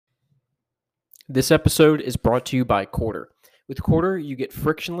This episode is brought to you by Quarter. With Quarter, you get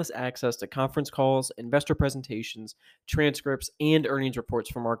frictionless access to conference calls, investor presentations, transcripts, and earnings reports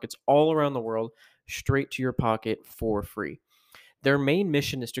from markets all around the world straight to your pocket for free. Their main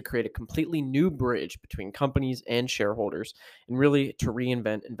mission is to create a completely new bridge between companies and shareholders and really to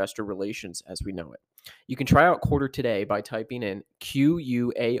reinvent investor relations as we know it. You can try out Quarter today by typing in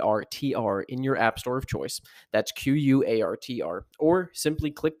QUARTR in your app store of choice. That's QUARTR, or simply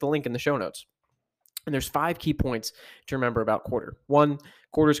click the link in the show notes. And there's 5 key points to remember about Quarter. 1,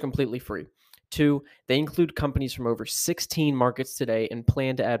 Quarter is completely free. 2, they include companies from over 16 markets today and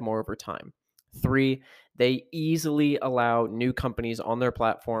plan to add more over time. 3, they easily allow new companies on their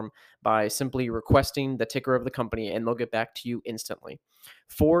platform by simply requesting the ticker of the company and they'll get back to you instantly.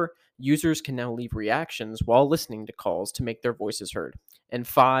 4, users can now leave reactions while listening to calls to make their voices heard. And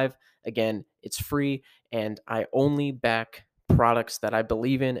 5, again, it's free and I only back products that I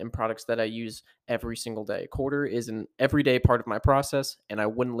believe in and products that I use every single day. Quarter is an everyday part of my process, and I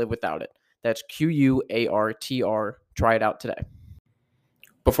wouldn't live without it. That's QUARTR. Try it out today.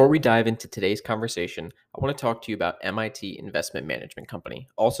 Before we dive into today's conversation, I want to talk to you about MIT Investment Management Company,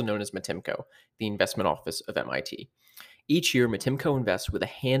 also known as Matimco, the investment office of MIT. Each year, Matimco invests with a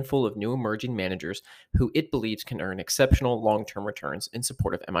handful of new emerging managers who it believes can earn exceptional long-term returns in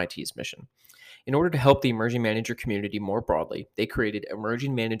support of MIT's mission. In order to help the emerging manager community more broadly, they created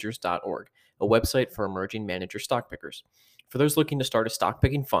emergingmanagers.org, a website for emerging manager stock pickers. For those looking to start a stock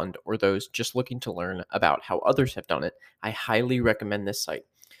picking fund or those just looking to learn about how others have done it, I highly recommend this site.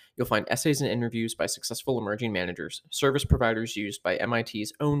 You'll find essays and interviews by successful emerging managers, service providers used by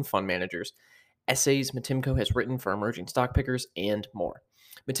MIT's own fund managers, essays Matimco has written for emerging stock pickers, and more.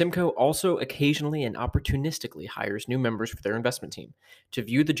 Matimco also occasionally and opportunistically hires new members for their investment team. To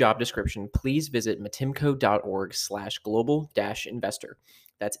view the job description, please visit matimco.org/global-investor.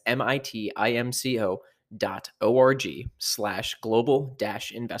 That's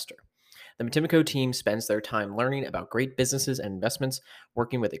mitimco.org/global-investor. The Matimco team spends their time learning about great businesses and investments,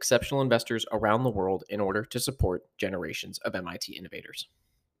 working with exceptional investors around the world in order to support generations of MIT innovators.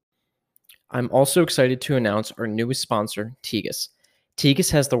 I'm also excited to announce our newest sponsor, Tegus.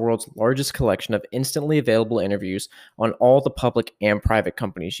 Tegus has the world's largest collection of instantly available interviews on all the public and private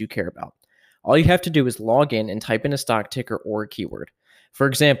companies you care about. All you have to do is log in and type in a stock ticker or a keyword. For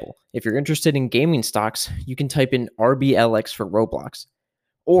example, if you're interested in gaming stocks, you can type in RBLX for Roblox,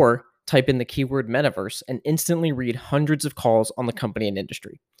 or type in the keyword metaverse and instantly read hundreds of calls on the company and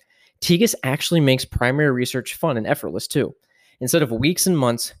industry. Tegus actually makes primary research fun and effortless too. Instead of weeks and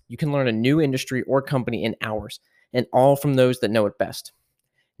months, you can learn a new industry or company in hours, and all from those that know it best.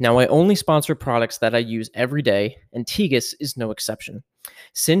 Now, I only sponsor products that I use every day, and Tegus is no exception.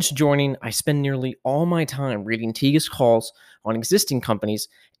 Since joining, I spend nearly all my time reading Tegus calls on existing companies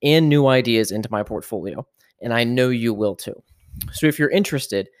and new ideas into my portfolio, and I know you will too. So if you're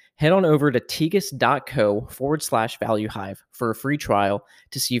interested, head on over to tegus.co/valuehive for a free trial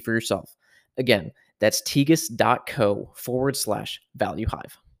to see for yourself. Again, that's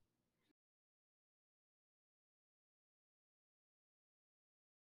tegus.co/valuehive.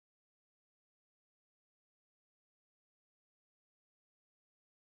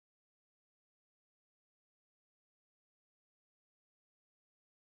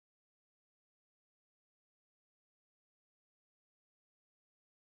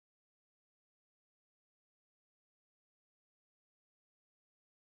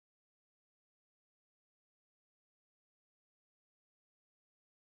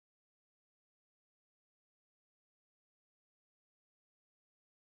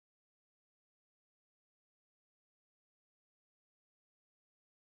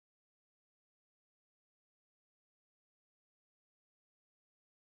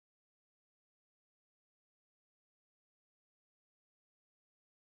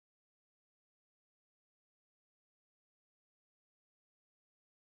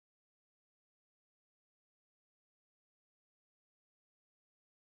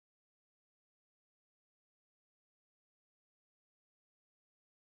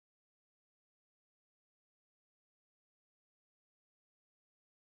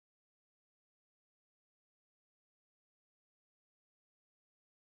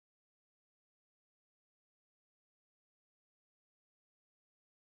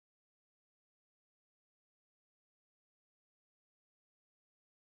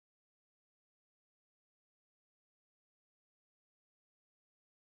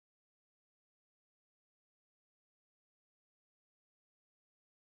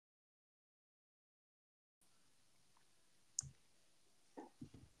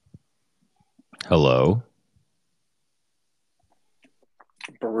 Hello.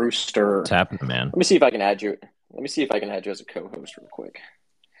 Rooster. What's happening, man? Let me see if I can add you. Let me see if I can add you as a co-host real quick.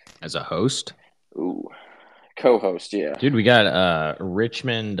 As a host? Ooh, co-host, yeah. Dude, we got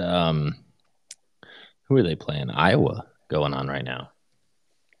Richmond. Who are they playing? Iowa going on right now.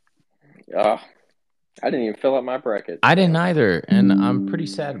 I didn't even fill out my bracket. I didn't either, and I'm pretty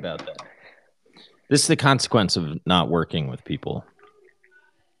sad about that. This is the consequence of not working with people.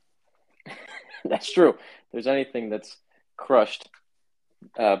 That's true. If there's anything that's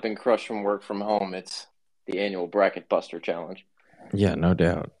been crushed from work from home, it's the annual Bracket Buster Challenge. Yeah, no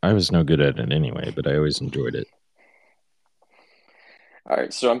doubt. I was no good at it anyway, but I always enjoyed it. All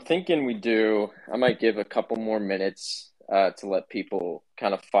right, so I'm thinking I might give a couple more minutes to let people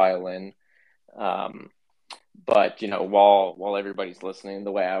kind of file in. But while everybody's listening,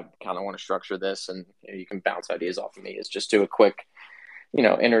 the way I kind of want to structure this, and you can bounce ideas off of me, is just do a quick,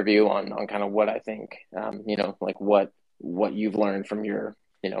 interview on kind of what I think, like what you've learned from your,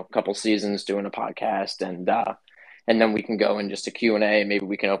 couple seasons doing a podcast, and then we can go in just a Q&A. Maybe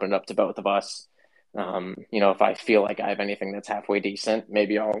we can open it up to both of us. If I feel like I have anything that's halfway decent,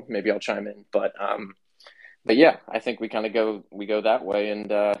 maybe I'll chime in. But yeah, I think we go that way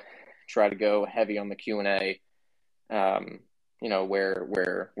and try to go heavy on the Q&A.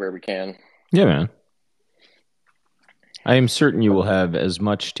 Where we can. Yeah, man. I am certain you will have as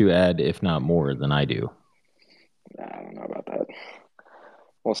much to add, if not more, than I do. I don't know about that.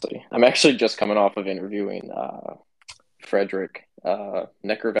 We'll see. I'm actually just coming off of interviewing Frederick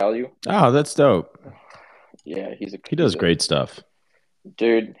Neckarvalue. Oh, that's dope. Yeah, he does great stuff.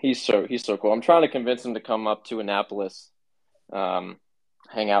 Dude, he's so cool. I'm trying to convince him to come up to Annapolis,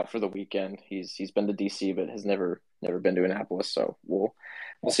 hang out for the weekend. He's been to DC, but has never been to Annapolis. So we'll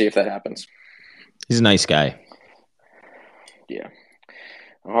see if that happens. He's a nice guy. Yeah.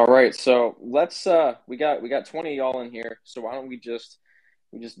 All right. So let's we got 20 of y'all in here. So why don't we just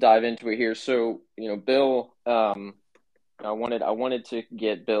dive into it here? So, Bill, I wanted to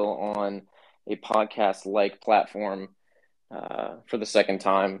get Bill on a podcast like platform for the second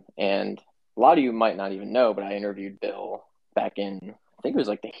time, and a lot of you might not even know, but I interviewed Bill back in, I think it was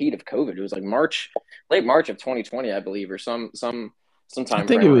like the heat of COVID. It was like late March of 2020, I believe, or some time. I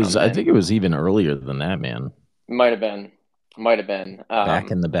think it was even earlier than that, man. Might have been.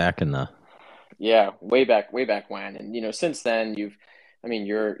 Back in the. Yeah, way back when, and since then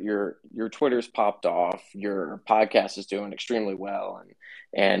your Twitter's popped off, your podcast is doing extremely well,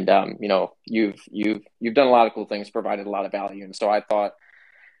 and you've done a lot of cool things, provided a lot of value, and so I thought,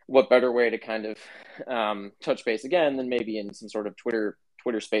 what better way to kind of touch base again than maybe in some sort of Twitter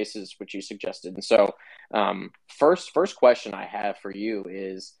Spaces, which you suggested. And so, first question I have for you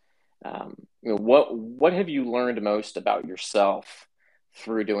is, what have you learned most about yourself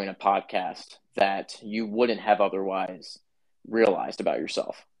through doing a podcast that you wouldn't have otherwise realized about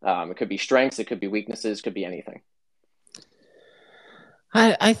yourself? It could be strengths, it could be weaknesses, could be anything.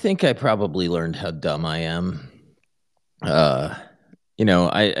 I think I probably learned how dumb I am.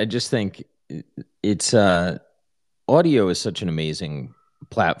 I just think it's audio is such an amazing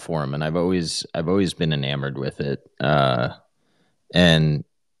platform, and I've always been enamored with it. And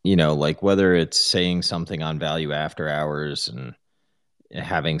like whether it's saying something on Value After Hours and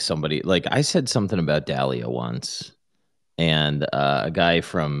having somebody, like I said something about Dahlia once, and a guy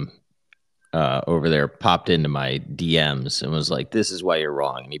from over there popped into my DMs and was like, "This is why you're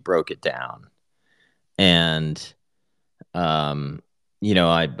wrong," and he broke it down. And I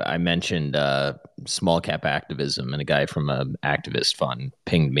mentioned small cap activism, and a guy from an activist fund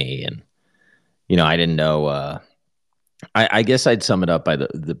pinged me, and I didn't know. I guess I'd sum it up by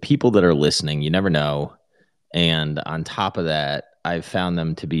the people that are listening. You never know, and on top of that, I've found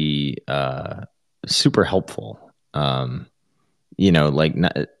them to be super helpful. I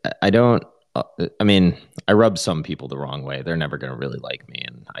rub some people the wrong way. They're never going to really like me,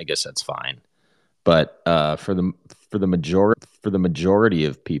 and I guess that's fine. But for the majority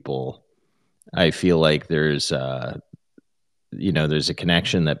of people, I feel like there's a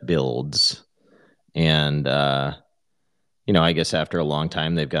connection that builds, and I guess after a long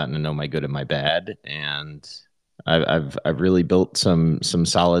time, they've gotten to know my good and my bad, and I've really built some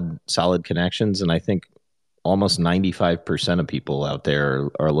solid connections, and I think almost 95% of people out there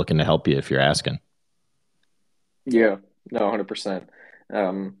are looking to help you if you're asking. Yeah, no, 100%.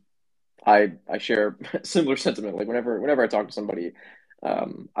 I share similar sentiment. Like whenever I talk to somebody, I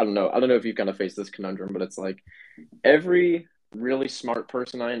don't know if you've kind of faced this conundrum, but it's like every really smart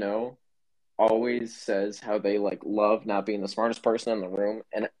person I know always says how they like love not being the smartest person in the room,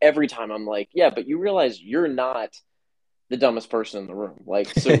 and every time I'm like, yeah, but you realize you're not the dumbest person in the room. Like,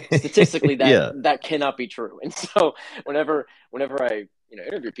 so statistically, that cannot be true. And so whenever I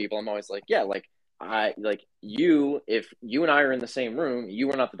interview people, I'm always like, yeah, like if you and I are in the same room,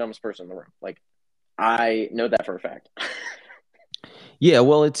 you are not the dumbest person in the room. Like, I know that for a fact. Yeah,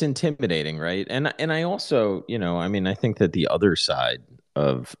 well, it's intimidating, right? And I also, I mean, I think that the other side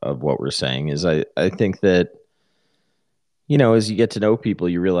of what we're saying is I think that, as you get to know people,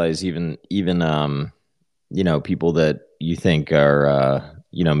 you realize even people that you think are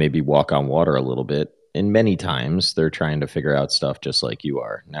maybe walk on water a little bit, and many times they're trying to figure out stuff just like you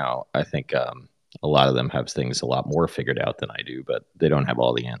are. Now, I think a lot of them have things a lot more figured out than I do, but they don't have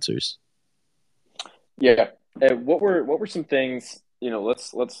all the answers. Yeah. What were some things,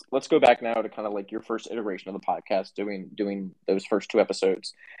 let's go back now to kind of like your first iteration of the podcast, doing those first two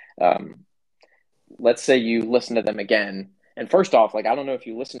episodes. Um, let's say you listen to them again. And first off, like, I don't know if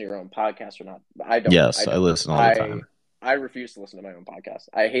you listen to your own podcast or not. I don't. Yes, I listen all the time. I refuse to listen to my own podcast.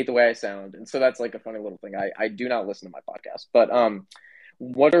 I hate the way I sound, and so that's like a funny little thing. I do not listen to my podcast. But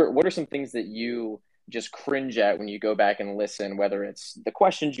what are some things that you just cringe at when you go back and listen, whether it's the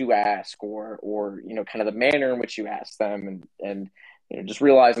questions you ask or kind of the manner in which you ask them, and just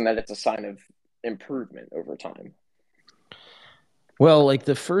realizing that it's a sign of improvement over time. Well, like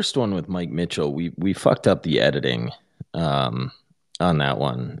the first one with Mike Mitchell, we fucked up the editing on that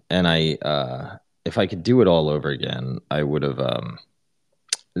one, and if I could do it all over again, I would have.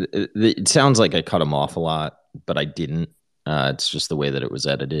 It sounds like I cut him off a lot, but I didn't. It's just the way that it was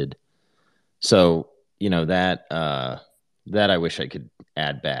edited. So that I wish I could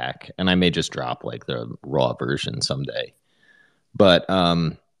add back, and I may just drop like the raw version someday. But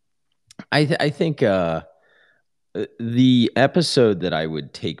I think the episode that I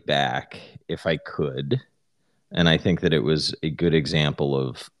would take back if I could, and I think that it was a good example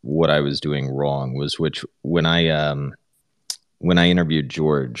of what I was doing wrong, was when I interviewed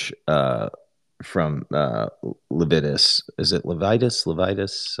George from Levitas. Is it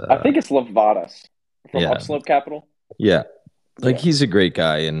Levitas? I think it's Levatas from yeah. Upslope Capital. Yeah. Like, he's a great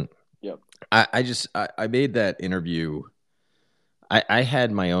guy. And yep. I made that interview. I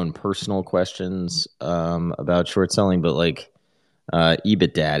had my own personal questions about short selling, but like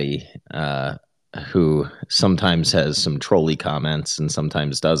EBIT Daddy, who sometimes has some trolly comments and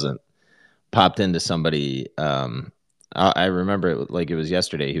sometimes doesn't, popped into somebody. I remember it like it was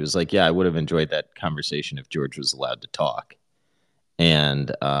yesterday. He was like, yeah, I would have enjoyed that conversation if George was allowed to talk.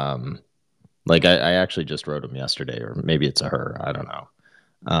 And like I actually just wrote him yesterday, or maybe it's a her, I don't know.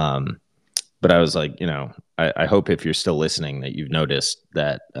 But I was like, I hope if you're still listening that you've noticed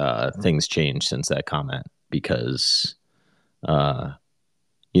that things changed since that comment, because I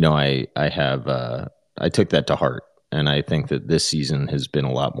took that to heart, and I think that this season has been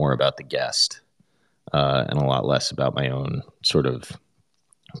a lot more about the guest and a lot less about my own sort of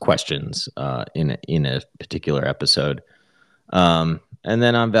questions in a particular episode. And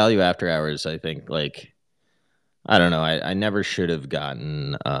then on Value After Hours, I think, like, I don't know, I never should have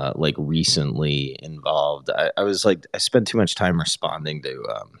gotten like recently involved. I was like, I spent too much time responding to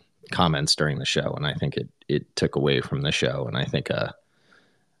comments during the show, and I think it took away from the show. And I think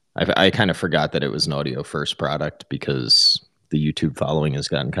I kind of forgot that it was an audio first product because the YouTube following has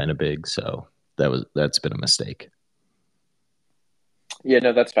gotten kind of big. So that's been a mistake. Yeah,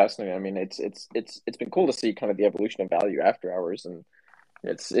 no, that's fascinating. I mean, it's been cool to see kind of the evolution of Value After Hours, and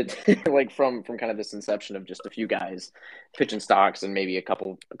it's like from kind of this inception of just a few guys pitching stocks and maybe a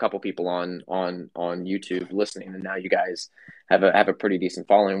couple people on YouTube listening, and now you guys have a pretty decent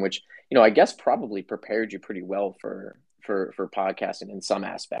following, which I guess probably prepared you pretty well for podcasting in some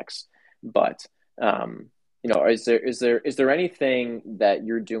aspects. But is there anything that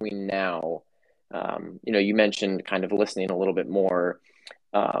you're doing now? You mentioned kind of listening a little bit more.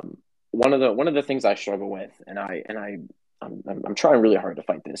 One of the things I struggle with, and I'm trying really hard to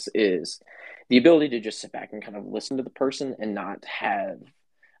fight this, is the ability to just sit back and kind of listen to the person and not have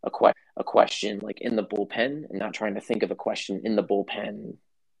a question like in the bullpen, and not trying to think of a question in the bullpen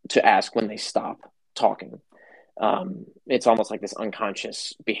to ask when they stop talking. It's almost like this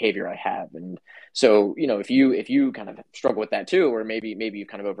unconscious behavior I have. And so, if you kind of struggle with that too, or maybe you've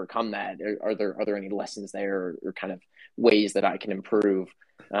kind of overcome that, are there any lessons there, or kind of ways that I can improve,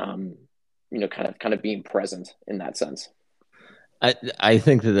 kind of being present in that sense? I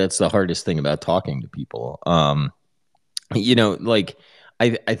think that's the hardest thing about talking to people. Like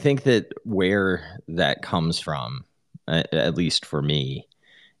I think that where that comes from, at least for me,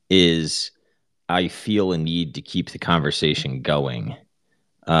 is I feel a need to keep the conversation going.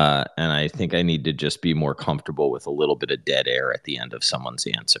 And I think I need to just be more comfortable with a little bit of dead air at the end of someone's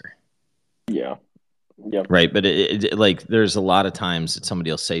answer. Yeah. Yep. Right. But like, there's a lot of times that somebody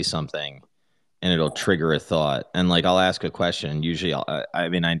will say something and it'll trigger a thought. And like I'll ask a question. Usually, I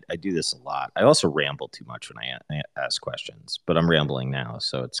do this a lot. I also ramble too much when I ask questions, but I'm rambling now,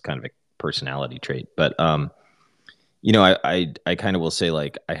 so it's kind of a personality trait. But I kind of will say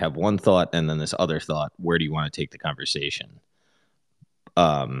like I have one thought and then this other thought. Where do you want to take the conversation?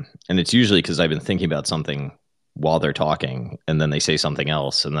 And it's usually because I've been thinking about something while they're talking, and then they say something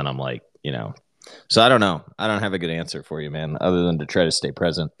else, and then I'm like, So I don't know. I don't have a good answer for you, man, other than to try to stay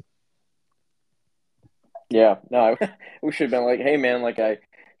present. Yeah, no, we should have been like, hey man, like I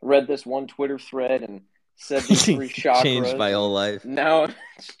read this one Twitter thread and said these three chakras. Changed my whole life. Now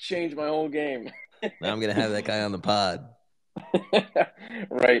it's changed my whole game. Now I'm gonna have that guy on the pod.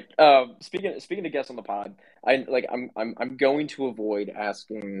 Right. Speaking of guests on the pod, I'm going to avoid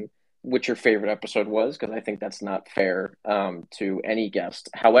asking what your favorite episode was because I think that's not fair to any guest.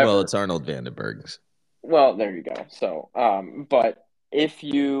 However, well, it's Arnold Vandenberg's. Well, there you go. So, but if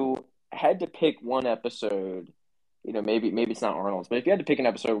you had to pick one episode, maybe it's not Arnold's, but if you had to pick an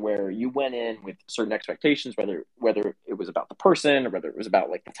episode where you went in with certain expectations, whether it was about the person or whether it was about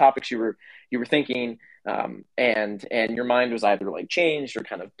like the topics you were thinking, and your mind was either like changed or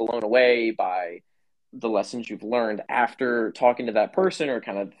kind of blown away by the lessons you've learned after talking to that person, or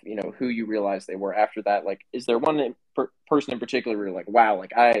kind of who you realized they were after that. Like, is there one person in particular where you're like, wow,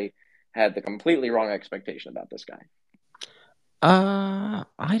 like I had the completely wrong expectation about this guy?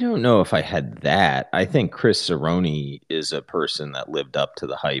 I don't know if I had that. I think Chris Cerrone is a person that lived up to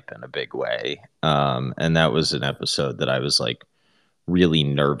the hype in a big way. And that was an episode that I was like really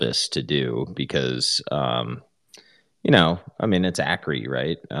nervous to do because, it's Acri,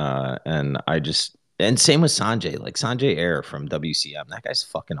 right? And same with Sanjay, like Sanjay Ayer from WCM. That guy's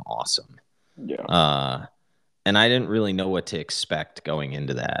fucking awesome. Yeah. And I didn't really know what to expect going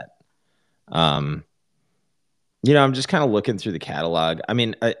into that. I'm just kind of looking through the catalog. I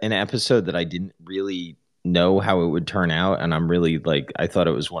mean, an episode that I didn't really know how it would turn out, and I'm really like, I thought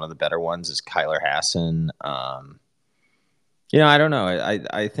it was one of the better ones, is Kyler Hassan. I don't know.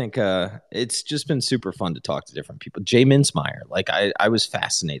 I think it's just been super fun to talk to different people. Jay Mintzmeyer, like I was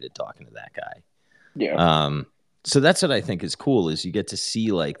fascinated talking to that guy. Yeah. So that's what I think is cool, is you get to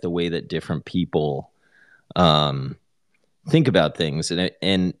see like the way that different people think about things,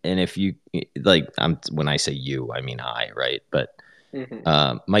 and if you like, when I say you, I mean I, right? But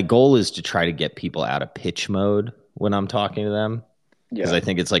my goal is to try to get people out of pitch mode when I'm talking to them, because I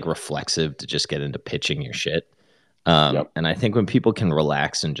think it's like reflexive to just get into pitching your shit. And I think when people can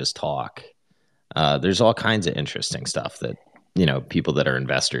relax and just talk, there's all kinds of interesting stuff that people that are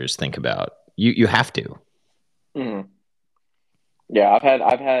investors think about. You have to. Mm-hmm. Yeah, I've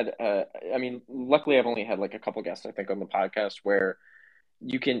had. I mean, luckily, I've only had like a couple guests, I think, on the podcast where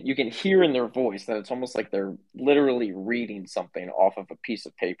you can hear in their voice that it's almost like they're literally reading something off of a piece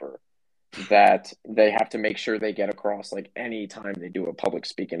of paper that they have to make sure they get across like any time they do a public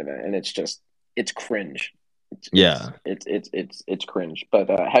speaking event, and it's cringe. It's cringe. But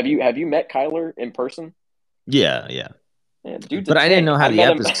have you met Kyler in person? Yeah, dude. But I didn't know how the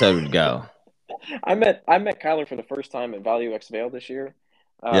episode would go. I met Kyler for the first time at Value XVale this year.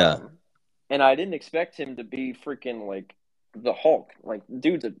 And I didn't expect him to be freaking like the Hulk. Like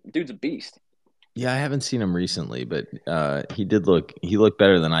dude's a beast. Yeah, I haven't seen him recently, but he looked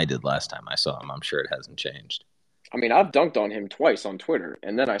better than I did last time I saw him. I'm sure it hasn't changed. I mean, I've dunked on him twice on Twitter,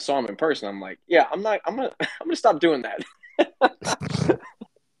 and then I saw him in person. I'm like, yeah, I'm gonna stop doing that.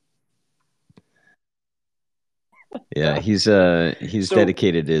 Yeah, he's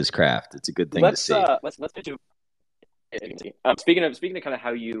dedicated to his craft. It's a good thing to see. Let's pitch you. Speaking of kind of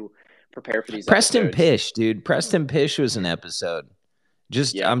how you prepare for these Preston episodes. Pish, dude. Preston Pish was an episode.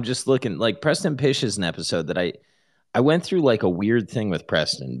 I'm just looking, like, Preston Pish is an episode that I went through like a weird thing with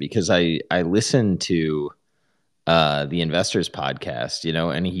Preston, because I listened to the Investors podcast,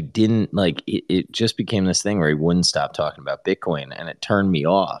 and he didn't like it just became this thing where he wouldn't stop talking about Bitcoin, and it turned me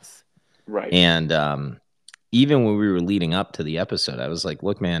off. Right. And even when we were leading up to the episode, I was like,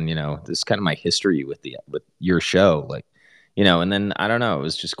 look, man, this is kind of my history with your show. Like, and then I don't know, it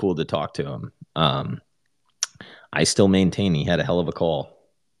was just cool to talk to him. I still maintain he had a hell of a call.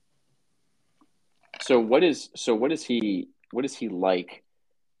 So what is he like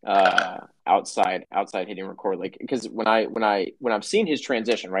outside hitting record? Like, because when I've seen his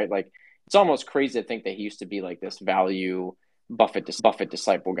transition, right? Like, it's almost crazy to think that he used to be like this value Buffett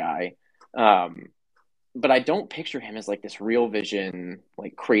disciple guy. But I don't picture him as like this real vision,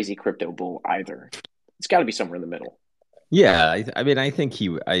 like crazy crypto bull either. It's got to be somewhere in the middle. Yeah, I mean, I think he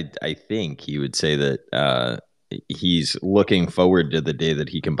would say that he's looking forward to the day that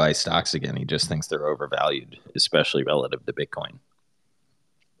he can buy stocks again. He just thinks they're overvalued, especially relative to Bitcoin.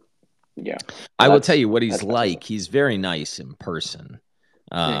 Yeah. I Well, will tell you what he's that's fascinating. like. He's very nice in person.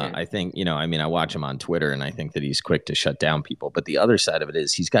 I think, I mean, I watch him on Twitter and I think that he's quick to shut down people. But the other side of it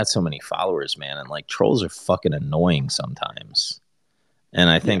is he's got so many followers, man. And like trolls are fucking annoying sometimes. And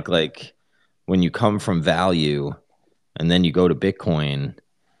I think like when you come from value and then you go to Bitcoin,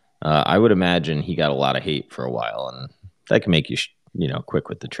 I would imagine he got a lot of hate for a while. And that can make you, quick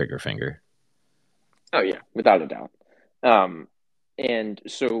with the trigger finger. Oh yeah, without a doubt. And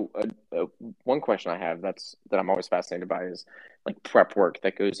so one question I have that I'm always fascinated by is like prep work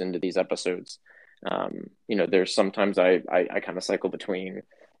that goes into these episodes. There's sometimes I kind of cycle between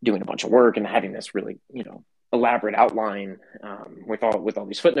doing a bunch of work and having this really, elaborate outline with all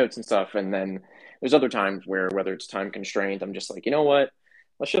these footnotes and stuff. And then there's other times where whether it's time constrained, I'm just like, you know what?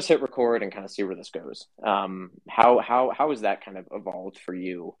 Let's just hit record and kind of see where this goes. How has that kind of evolved for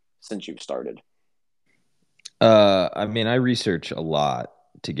you since you've started? I mean, I research a lot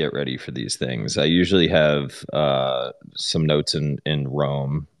to get ready for these things. I usually have some notes in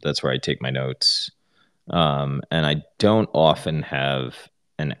Rome. That's where I take my notes. And I don't often have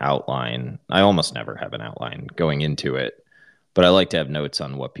an outline. I almost never have an outline going into it, but I like to have notes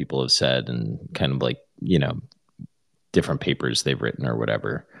on what people have said and kind of like, different papers they've written or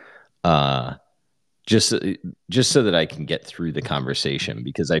whatever. Uh, just, just so that I can get through the conversation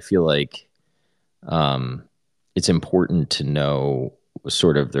because I feel like, um, it's important to know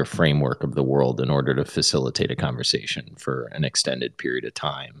sort of their framework of the world in order to facilitate a conversation for an extended period of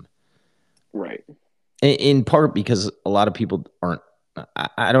time. Right. In part because a lot of people aren't,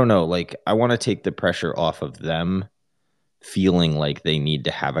 I don't know, like I want to take the pressure off of them feeling like they need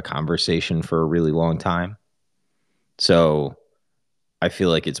to have a conversation for a really long time. So I feel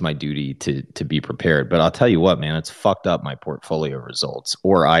like it's my duty to be prepared. But I'll tell you what, man, it's fucked up my portfolio results,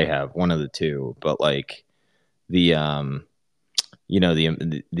 or I have one of the two. But like the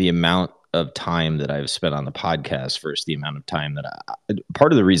the amount of time that I've spent on the podcast versus the amount of time that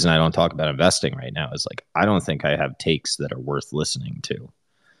part of the reason I don't talk about investing right now is like I don't think I have takes that are worth listening to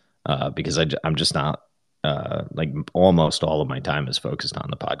because I'm just not like almost all of my time is focused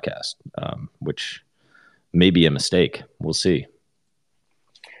on the podcast, which may be a mistake. We'll see.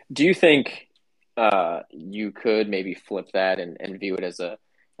 Do you think you could maybe flip that and view it as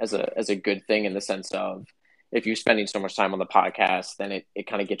a good thing in the sense of if you're spending so much time on the podcast, then it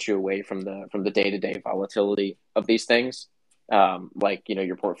kind of gets you away from the day-to-day volatility of these things, like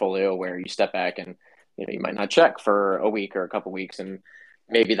your portfolio where you step back and you might not check for a week or a couple weeks, and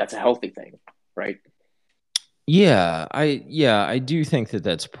maybe that's a healthy thing, right? I do think that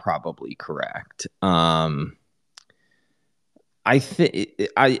that's probably correct. I think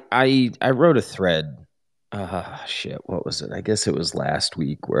I wrote a thread. Shit, what was it? I guess it was last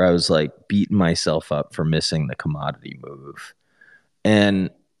week where I was like beating myself up for missing the commodity move. And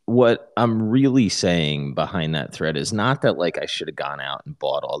what I'm really saying behind that thread is not that like I should have gone out and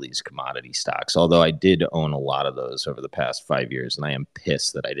bought all these commodity stocks, although I did own a lot of those over the past 5 years, and I am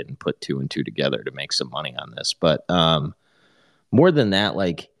pissed that I didn't put two and two together to make some money on this. But more than that,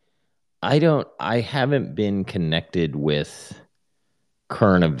 like I haven't been connected with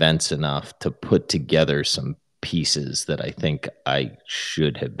current events enough to put together some pieces that I think I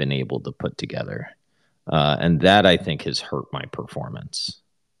should have been able to put together. And that I think has hurt my performance.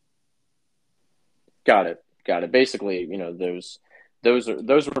 Got it. Got it. Basically, those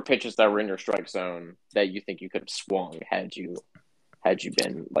were pitches that were in your strike zone that you think you could have swung had you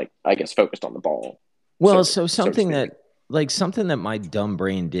been like I guess focused on the ball. Well, So so so to something speak. that something that my dumb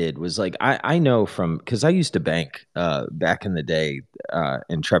brain did was like I know from because I used to bank back in the day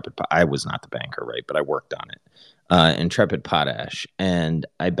Intrepid. I was not the banker, right, but I worked on it. Intrepid Potash, and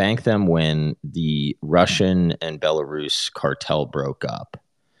I banked them when the Russian and Belarus cartel broke up,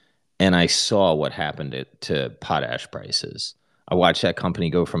 and I saw what happened to potash prices. I watched that company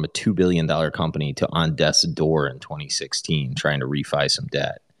go from a $2 billion company to on death's door in 2016, trying to refi some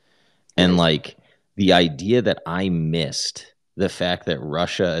debt. And Mhm. like the idea that I missed the fact that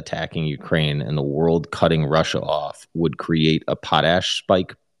Russia attacking Ukraine and the world cutting Russia off would create a potash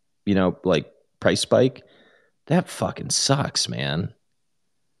spike, like price spike, that fucking sucks, man.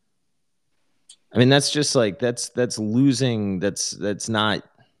 I mean, that's just like that's losing. That's not.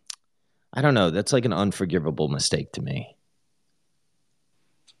 I don't know. That's like an unforgivable mistake to me.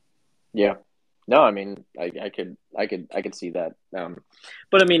 Yeah. No, I mean, I could see that.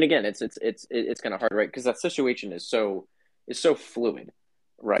 But I mean, again, it's kind of hard, right? Because that situation is so fluid,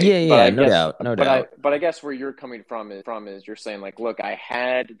 right? Yeah, But yeah, I no guess, doubt, no doubt. but I guess where you're coming from is you're saying like, look, I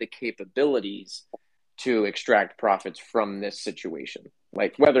had the capabilities to extract profits from this situation,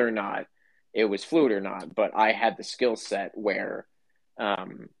 like whether or not it was fluid or not, but I had the skill set where,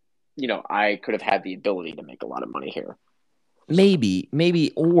 um, I could have had the ability to make a lot of money here.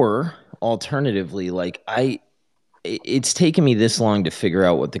 Maybe, or alternatively, like it's taken me this long to figure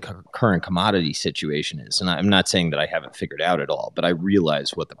out what the current commodity situation is. And I'm not saying that I haven't figured out at all, but I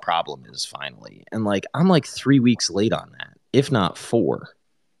realize what the problem is finally. And like, I'm like 3 weeks late on that, if not 4.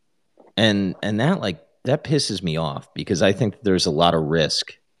 And that pisses me off because I think there's a lot of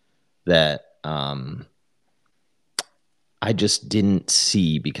risk that, I just didn't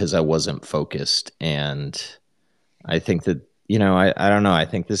see because I wasn't focused. And I think that, I don't know. I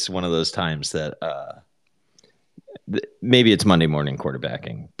think this is one of those times that, maybe it's Monday morning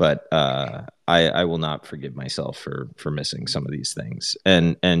quarterbacking, but I will not forgive myself for missing some of these things.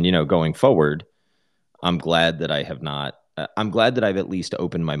 And going forward, I'm glad that I have not. I'm glad that I've at least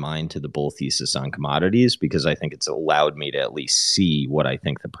opened my mind to the bull thesis on commodities because I think it's allowed me to at least see what I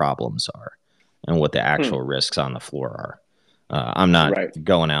think the problems are and what the actual risks on the floor are. I'm not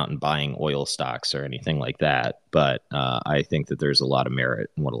going out and buying oil stocks or anything like that, but I think that there's a lot of merit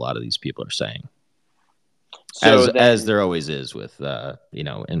in what a lot of these people are saying. So as there always is with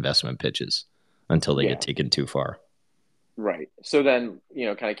investment pitches until they get taken too far. Right. So then,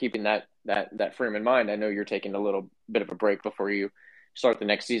 kind of keeping that frame in mind, I know you're taking a little bit of a break before you start the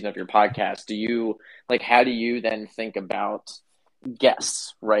next season of your podcast. How do you then think about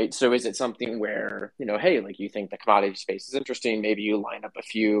guests, right? So is it something where, hey, like you think the commodity space is interesting, maybe you line up a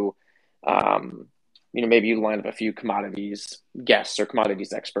few commodities guests or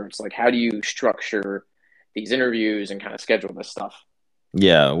commodities experts. Like how do you structure these interviews and kind of schedule this stuff?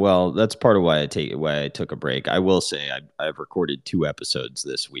 Yeah, well, that's part of why I took a break. I will say I've recorded 2 episodes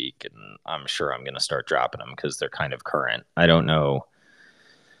this week, and I'm sure I'm going to start dropping them because they're kind of current. I don't know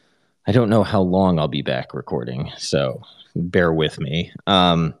how long I'll be back recording, so bear with me.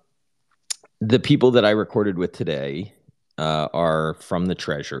 The people that I recorded with today are from the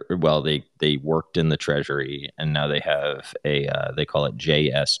Treasury. Well, they worked in the Treasury, and now they have they call it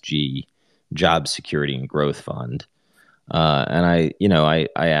JSG, Job Security and Growth Fund. And I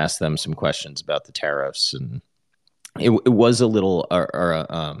asked them some questions about the tariffs, and it was a little,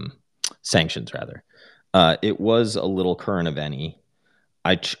 sanctions rather. It was a little current of any.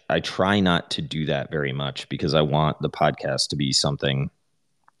 I try not to do that very much because I want the podcast to be something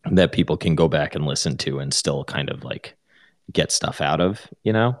that people can go back and listen to and still kind of like get stuff out of,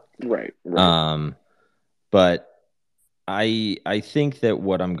 Right. But I think that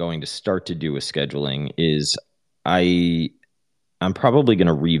what I'm going to start to do with scheduling is I'm probably going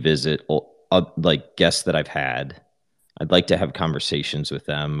to revisit like guests that I've had. I'd like to have conversations with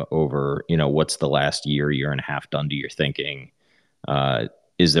them over, what's the last year and a half done to your thinking?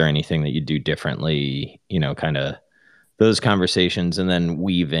 Is there anything that you do differently? Kind of those conversations, and then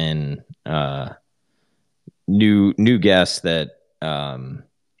weave in new guests that can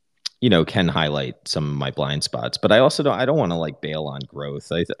highlight some of my blind spots. But I also don't want to like bail on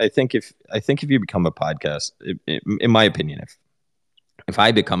growth. I think if you become a podcast, in my opinion, if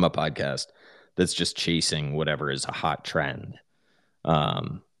I become a podcast that's just chasing whatever is a hot trend,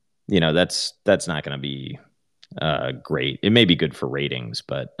 that's not going to be great. It may be good for ratings,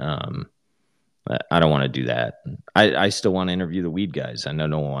 but I don't want to do that. I still want to interview the weed guys. I know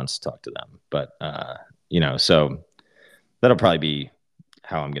no one wants to talk to them, but so that'll probably be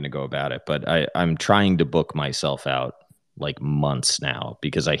how I'm going to go about it. But I'm trying to book myself out like months now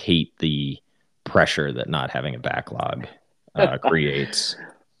because I hate the pressure that not having a backlog creates.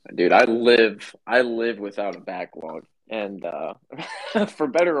 Dude, I live without a backlog, and for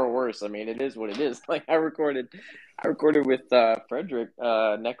better or worse, I mean, it is what it is. Like I recorded with Frederick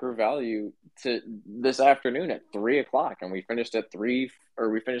Necker Value to this afternoon at 3:00, and we finished at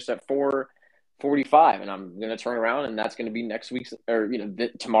 4:45, and I'm gonna turn around, and that's gonna be next week's or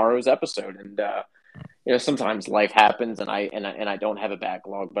tomorrow's episode. And sometimes life happens, and I don't have a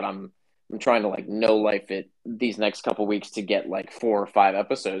backlog, but I'm trying to like no life it these next couple weeks to get like 4 or 5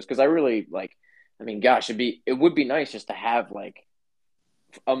 episodes because I really like. I mean, gosh, it would be nice just to have like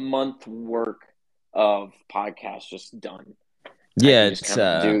a month work of podcasts just done. Yeah, it's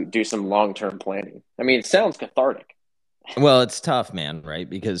kind of do some long-term planning. I mean, it sounds cathartic. Well, it's tough, man, right?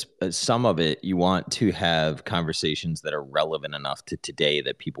 Because some of it you want to have conversations that are relevant enough to today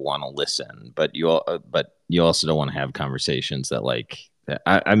that people want to listen, but you also don't want to have conversations that like.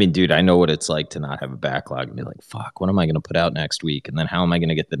 I mean, dude, I know what it's like to not have a backlog and be like, fuck, what am I going to put out next week? And then how am I going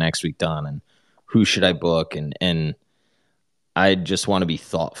to get the next week done? And who should I book? And I just want to be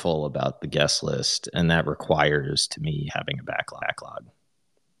thoughtful about the guest list. And that requires to me having a backlog.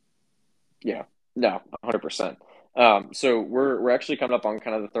 Yeah, no, 100%. So we're actually coming up on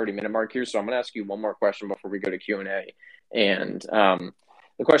kind of the 30-minute mark here. So I'm going to ask you one more question before we go to Q&A. And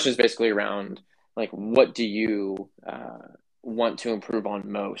the question is basically around like, what do you want to improve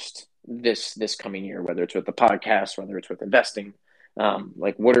on most this coming year, whether it's with the podcast, whether it's with investing.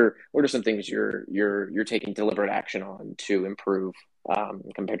 Like what are some things you're taking deliberate action on to improve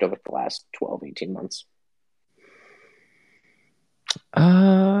compared to like the last 12, 18 months?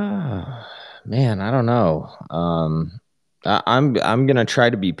 Man, I don't know. I'm gonna try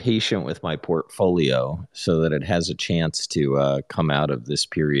to be patient with my portfolio so that it has a chance to come out of this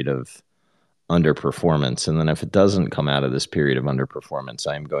period of underperformance. And then if it doesn't come out of this period of underperformance,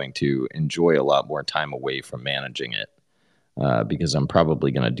 I'm going to enjoy a lot more time away from managing it, because I'm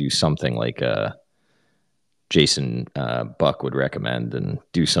probably going to do something like Jason Buck would recommend and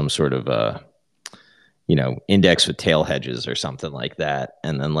do some sort of index with tail hedges or something like that,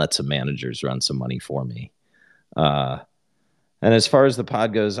 and then let some managers run some money for me. And as far as the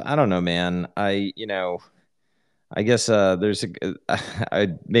pod goes, I don't know, man. I guess I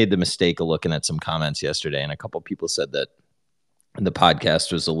made the mistake of looking at some comments yesterday, and a couple people said that the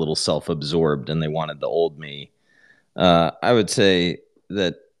podcast was a little self-absorbed and they wanted the old me. I would say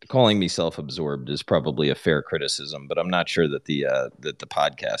that calling me self-absorbed is probably a fair criticism, but I'm not sure that the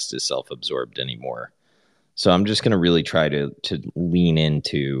podcast is self-absorbed anymore. So I'm just going to really try to lean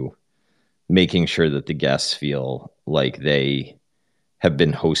into making sure that the guests feel like they have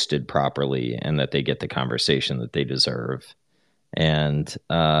been hosted properly and that they get the conversation that they deserve. And,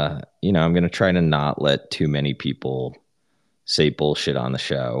 I'm going to try to not let too many people say bullshit on the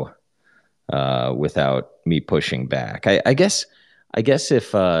show without me pushing back. I guess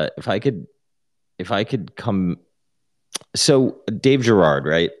if I could come. So Dave Gerard,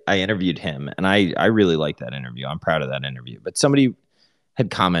 right? I interviewed him and I really liked that interview. I'm proud of that interview. But somebody had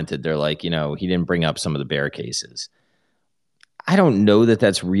commented, they're like, he didn't bring up some of the bear cases. I don't know that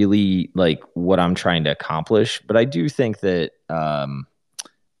that's really like what I'm trying to accomplish, but I do think that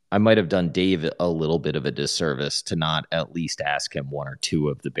I might have done Dave a little bit of a disservice to not at least ask him one or two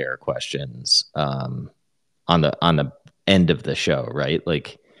of the bear questions on the end of the show, right?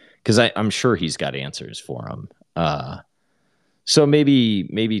 Like, because I'm sure he's got answers for him. So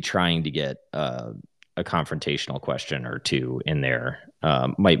maybe trying to get a confrontational question or two in there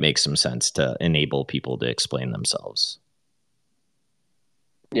might make some sense to enable people to explain themselves.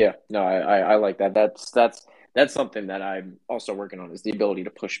 Yeah, no, I like that. That's something that I'm also working on, is the ability to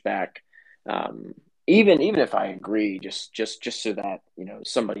push back, even if I agree, just so that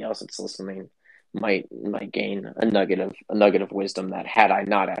somebody else that's listening might gain a nugget of wisdom that, had I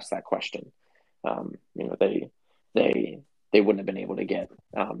not asked that question, they wouldn't have been able to get.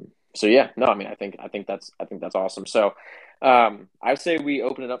 So yeah, no, I mean, I think that's awesome. So I say we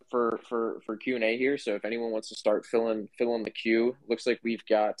open it up for Q&A here. So if anyone wants to start filling the queue, looks like we've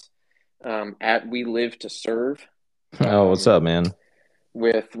got at We Live to Serve. Oh, what's up, man?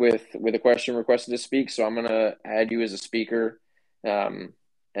 With a question requested to speak. So I'm gonna add you as a speaker, and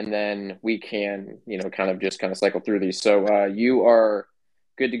then we can kind of cycle through these. So you are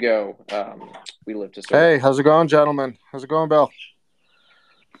good to go. We Live to Serve. Hey, how's it going, gentlemen? How's it going, Bill?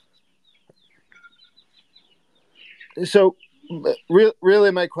 So really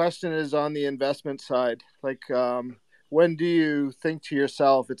my question is on the investment side. Like, when do you think to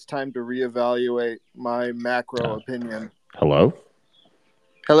yourself it's time to reevaluate my macro opinion? Hello?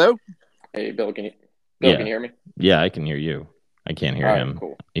 Hey, Bill, can you hear me? Yeah, I can hear you. I can't hear him.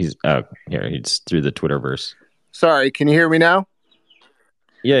 Cool. He's he's through the Twitterverse. Sorry, can you hear me now?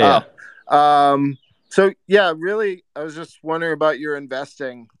 Yeah. So yeah, really, I was just wondering about your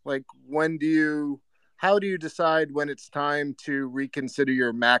investing. Like, how do you decide when it's time to reconsider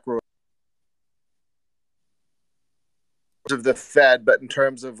your macro of the Fed, but in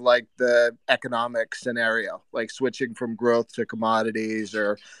terms of like the economic scenario, like switching from growth to commodities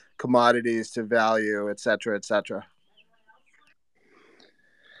or commodities to value, et cetera, et cetera?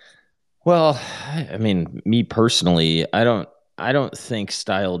 Well, I mean, me personally, I don't think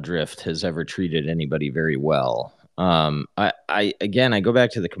style drift has ever treated anybody very well. I go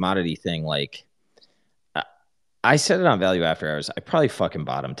back to the commodity thing. Like, I said it on Value After Hours. I probably fucking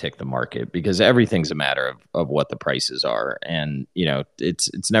bottom tick the market, because everything's a matter of what the prices are, and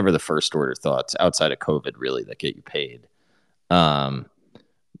it's never the first order thoughts outside of COVID really that get you paid. But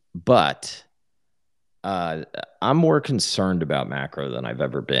I'm more concerned about macro than I've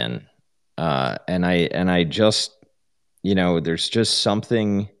ever been, and I just there's just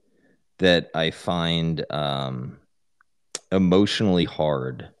something that I find emotionally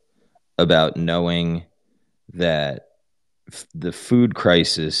hard about knowing that the food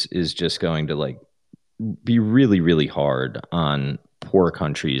crisis is just going to be really, really hard on poor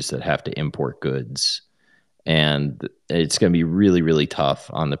countries that have to import goods. And it's going to be really, really tough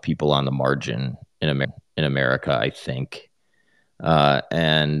on the people on the margin in America, I think.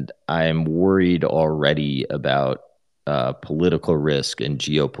 And I'm worried already about political risk and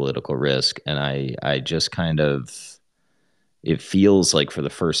geopolitical risk. And I just kind of, it feels like for the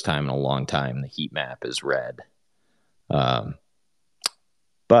first time in a long time, the heat map is red. But,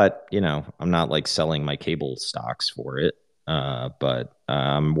 I'm not like selling my cable stocks for it. But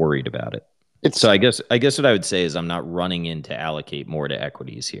I'm worried about it. So I guess what I would say is I'm not running in to allocate more to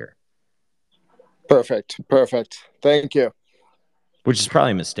equities here. Perfect. Thank you. Which is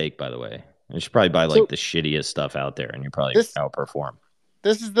probably a mistake, by the way. You should probably buy like the shittiest stuff out there, and you probably outperform.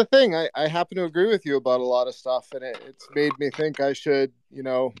 This is the thing. I happen to agree with you about a lot of stuff, and it's made me think I should,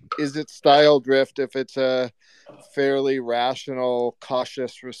 is it style drift if it's a fairly rational,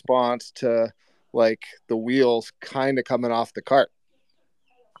 cautious response to like the wheels kind of coming off the cart?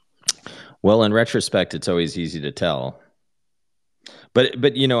 Well, in retrospect, it's always easy to tell. But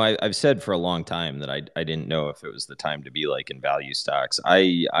I've said for a long time that I didn't know if it was the time to be like in value stocks.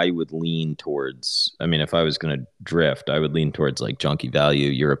 I would lean towards, if I was going to drift, I would lean towards like junkie value,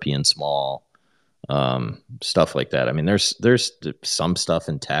 European small, stuff like that. There's some stuff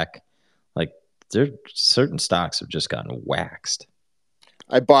in tech, like there certain stocks have just gotten waxed.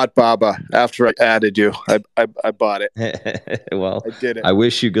 I bought Baba after I added you. I bought it. Well, I did it. I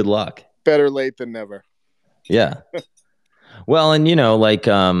wish you good luck. Better late than never. Yeah. Well, and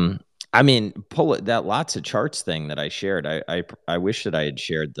pull it, that lots of charts thing that I shared. I wish that I had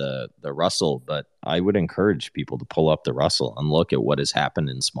shared the Russell, but I would encourage people to pull up the Russell and look at what has happened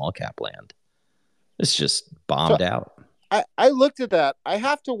in small cap land. It's just bombed out. I looked at that. I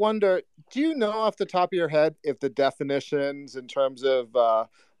have to wonder, do you know off the top of your head if the definitions in terms of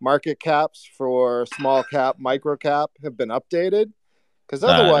market caps for small cap, micro cap have been updated? Because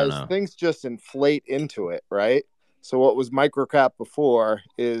otherwise things just inflate into it, right? So what was micro cap before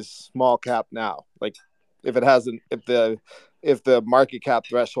is small cap now. Like if the market cap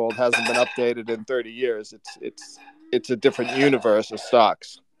threshold hasn't been updated in 30 years, it's a different universe of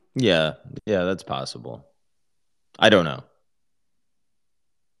stocks. Yeah, that's possible. I don't know.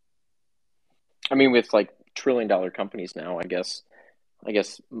 With like $1 trillion companies now, I guess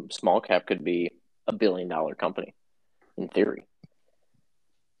small cap could be $1 billion company in theory.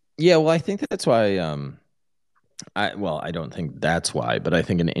 Yeah, well, I think that's why. I don't think that's why, but I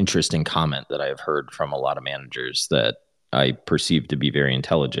think an interesting comment that I've heard from a lot of managers that I perceive to be very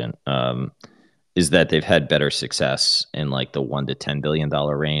intelligent is that they've had better success in like the $1 to $10 billion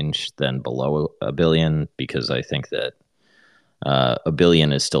range than below $1 billion, because I think that $1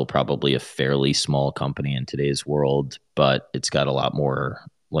 billion is still probably a fairly small company in today's world, but it's got a lot more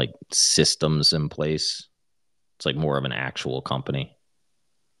like systems in place. It's like more of an actual company.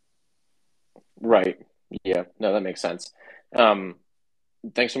 Right. Yeah. No, that makes sense.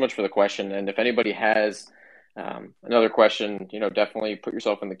 Thanks so much for the question. And if anybody has another question, definitely put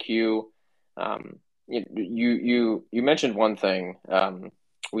yourself in the queue. You mentioned one thing.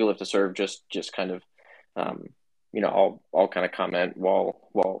 We live to serve. Just kind of, I'll kind of comment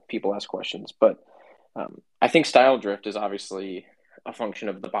while people ask questions. But I think style drift is obviously a function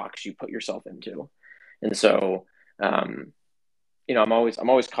of the box you put yourself into, and so I'm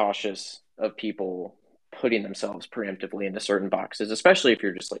always cautious of people putting themselves preemptively into certain boxes, especially if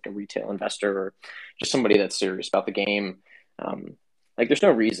you're just like a retail investor or just somebody that's serious about the game. Like there's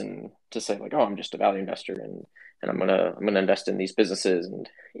no reason to say like, oh, I'm just a value investor and I'm gonna invest in these businesses, and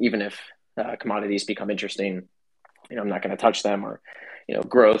even if commodities become interesting, I'm not going to touch them, or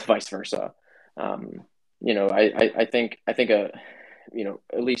growth, vice versa. I think at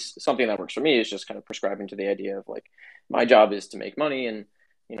least something that works for me is just kind of prescribing to the idea of like my job is to make money, and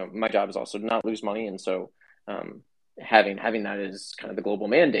my job is also to not lose money. And so having that as kind of the global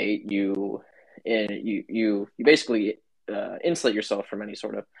mandate, you basically insulate yourself from any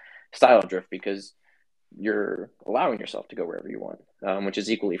sort of style drift, because you're allowing yourself to go wherever you want, which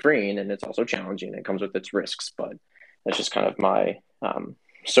is equally freeing, and it's also challenging. It comes with its risks, but that's just kind of my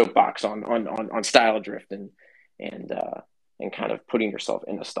soapbox on style drift and kind of putting yourself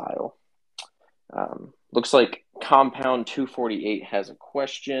in a style. Looks like Compound 248 has a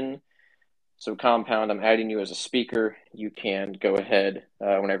question. So Compound, I'm adding you as a speaker. You can go ahead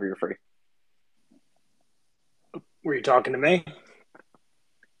whenever you're free. Were you talking to me?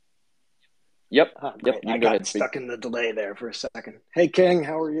 Yep. Yep. I got stuck in the delay there for a second. Hey, King,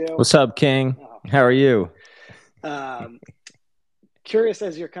 how are you? What's up, King? How are you? Curious,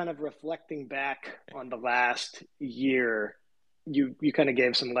 as you're kind of reflecting back on the last year, you kind of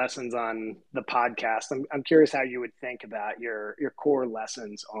gave some lessons on the podcast. I'm curious how you would think about your core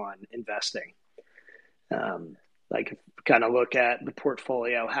lessons on investing. Like kind of look at the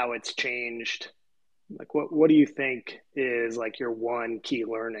portfolio, how it's changed. Like what do you think is like your one key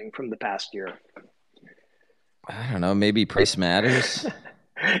learning from the past year? I don't know. Maybe price matters.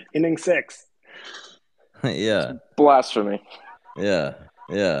 Inning 6. Yeah. Blasphemy. Yeah.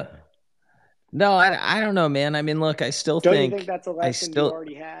 Yeah. No, I don't know, man. I mean, look, I still Don't think you think that's a lesson you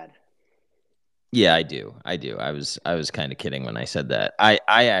already had? Yeah, I do. I was kind of kidding when I said that. I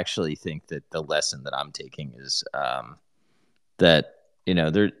actually think that the lesson that I'm taking is that,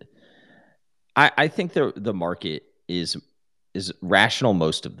 there I think the market is rational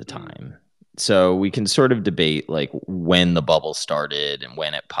most of the time. So we can sort of debate like when the bubble started and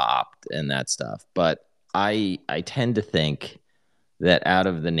when it popped and that stuff. But I tend to think that out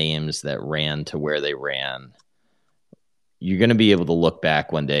of the names that ran to where they ran, you're going to be able to look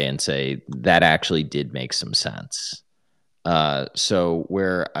back one day and say that actually did make some sense. So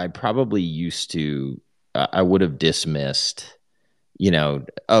where I probably used to, I would have dismissed,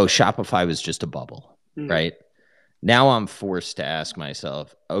 Shopify was just a bubble, right? Now I'm forced to ask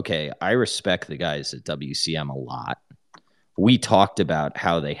myself, okay, I respect the guys at WCM a lot. We talked about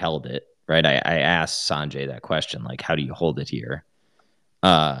how they held it, right? I asked Sanjay that question, like, how do you hold it here?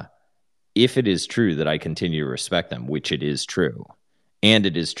 If it is true that I continue to respect them, which it is true, and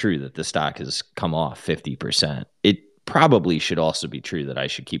it is true that the stock has come off 50%, it probably should also be true that I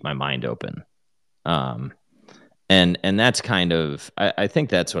should keep my mind open. And that's kind of, I think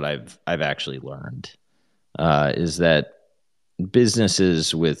that's what I've actually learned, is that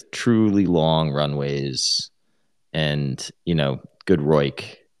businesses with truly long runways and, good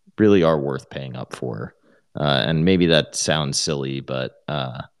ROIC really are worth paying up for. And maybe that sounds silly, but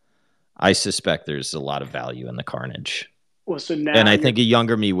I suspect there's a lot of value in the carnage. Well, so now, and I think a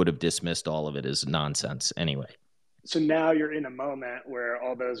younger me would have dismissed all of it as nonsense anyway. So now you're in a moment where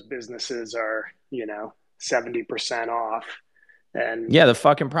all those businesses are, 70% off. And yeah, the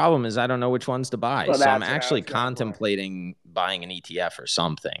fucking problem is I don't know which ones to buy. Well, so I'm actually contemplating buying an ETF or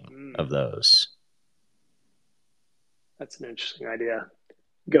something of those. That's an interesting idea.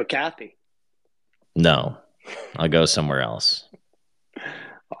 Go Kathy. No, I'll go somewhere else.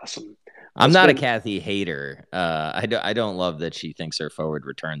 Awesome. I'm not a Kathy hater. I don't love that she thinks her forward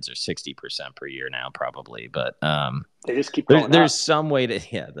returns are 60% per year now, probably. But they just keep there's some way to,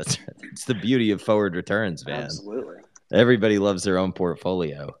 that's right. It's the beauty of forward returns, man. Absolutely. Everybody loves their own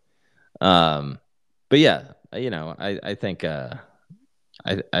portfolio. But yeah, I think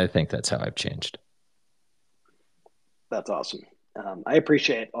I think that's how I've changed. That's awesome. I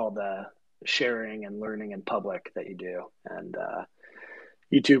appreciate all the sharing and learning in public that you do, and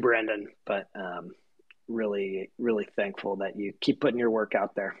you too, Brandon. But really, really thankful that you keep putting your work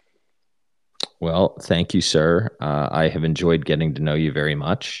out there. Well, thank you, sir. I have enjoyed getting to know you very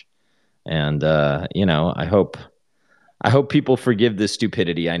much, and I hope people forgive the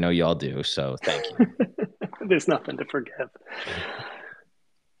stupidity. I know y'all do, so thank you. There's nothing to forgive.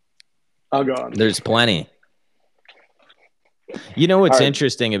 I'll go on. There's plenty. You know what's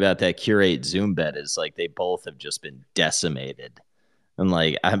interesting about that Curate Zoom bet is like they both have just been decimated. And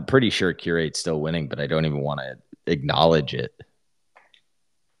like I'm pretty sure Curate's still winning, but I don't even want to acknowledge it.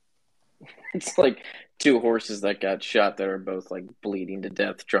 It's like two horses that got shot that are both like bleeding to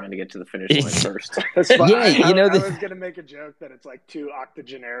death trying to get to the finish line first. Yeah, I was gonna make a joke that it's like two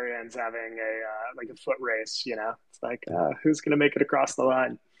octogenarians having a foot race. It's like who's gonna make it across the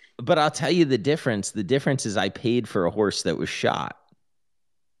line? But I'll tell you the difference. The difference is I paid for a horse that was shot.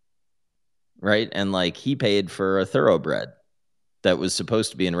 Right? And like he paid for a thoroughbred that was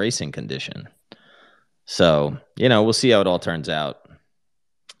supposed to be in racing condition. So, we'll see how it all turns out.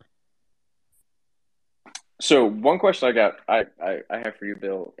 So one question I have for you,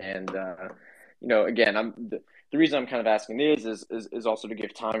 Bill, and again, the reason I'm kind of asking is also to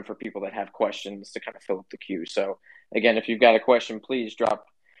give time for people that have questions to kind of fill up the queue. So again, if you've got a question, please drop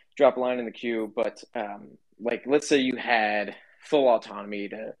a line in the queue. But let's say you had full autonomy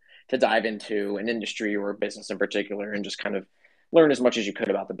to dive into an industry or a business in particular and just kind of learn as much as you could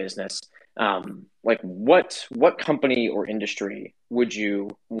about the business. What company or industry would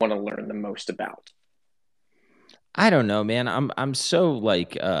you want to learn the most about? I don't know, man. I'm so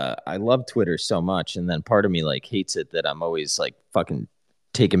I love Twitter so much, and then part of me hates it that I'm always fucking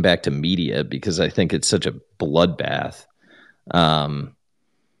taken back to media because I think it's such a bloodbath. The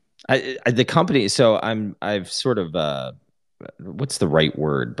company. So I've sort of what's the right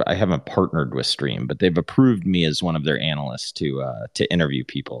word? But I haven't partnered with Stream, but they've approved me as one of their analysts to interview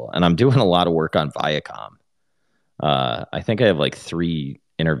people, and I'm doing a lot of work on Viacom. I think I have 3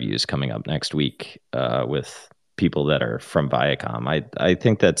 interviews coming up next week with people that are from Viacom. I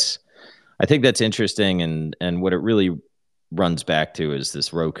think I think that's interesting, and what it really runs back to is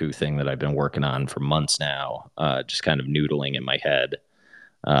this Roku thing that I've been working on for months now, just kind of noodling in my head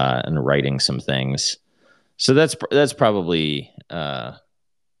and writing some things. So that's probably the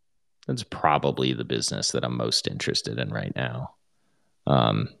business that I'm most interested in right now.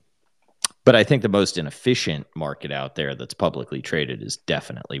 But I think the most inefficient market out there that's publicly traded is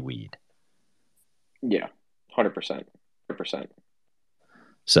definitely weed. Yeah, 100%. 100%.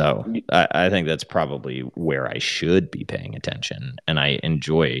 So I think that's probably where I should be paying attention, and I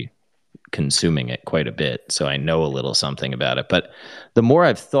enjoy consuming it quite a bit, so I know a little something about it. But the more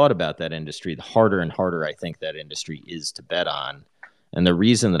I've thought about that industry, the harder and harder I think that industry is to bet on. And the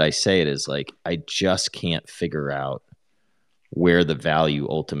reason that I say it is like I just can't figure out where the value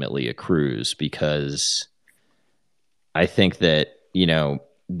ultimately accrues, because I think that, you know,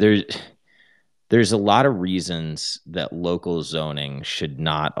 there's a lot of reasons that local zoning should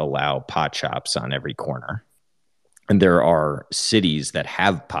not allow pot shops on every corner. And there are cities that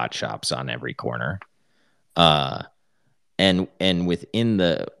have pot shops on every corner. And within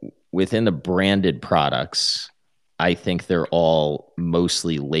the branded products, I think they're all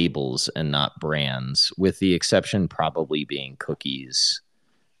mostly labels and not brands, with the exception probably being cookies.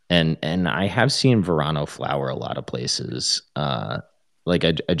 And I have seen Verano flour a lot of places. Like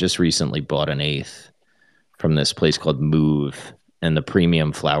I just recently bought an eighth from this place called Move, and the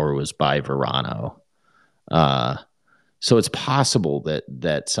premium flour was by Verano. So it's possible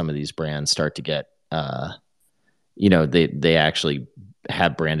that some of these brands start to get, they actually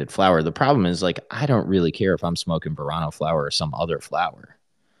have branded flour. The problem is, like, I don't really care if I'm smoking Verano flour or some other flour.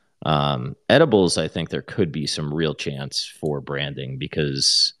 Edibles, I think there could be some real chance for branding,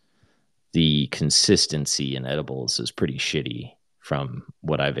 because the consistency in edibles is pretty shitty from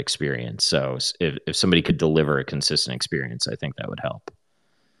what I've experienced. So if somebody could deliver a consistent experience, I think that would help.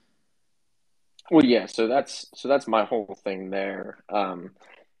 Well, yeah. So that's my whole thing there.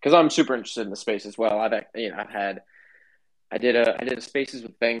 Because I'm super interested in the space as well. I did a Spaces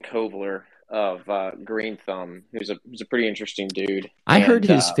with Ben Kovler of Green Thumb, who's a pretty interesting dude. I heard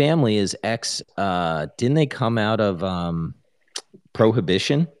his family is ex. Didn't they come out of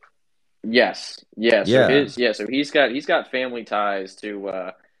Prohibition? Yes. Yeah. So he's got family ties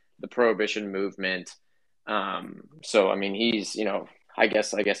to the Prohibition movement. So I mean, he's, I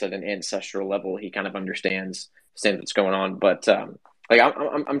guess at an ancestral level, he kind of understands what's going on. But like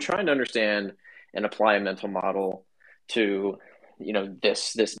I'm trying to understand and apply a mental model to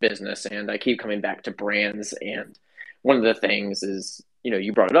this business, and I keep coming back to brands. And one of the things is,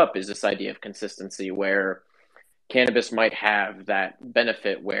 you brought it up, is this idea of consistency, where cannabis might have that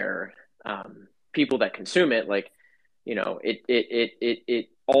benefit where people that consume it, like, it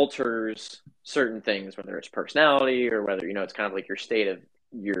alters certain things, whether it's personality or whether, it's kind of like your state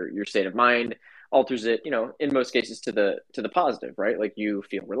of mind alters it, in most cases to the positive, right? Like, you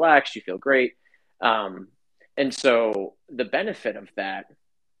feel relaxed, you feel great. And so the benefit of that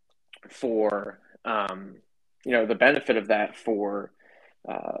for,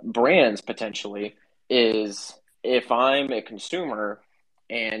 brands potentially is, if I'm a consumer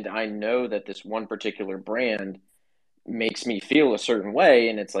and I know that this one particular brand makes me feel a certain way,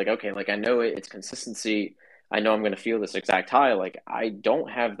 and it's like, okay, like, I know it's consistency, I know I'm going to feel this exact high, like, I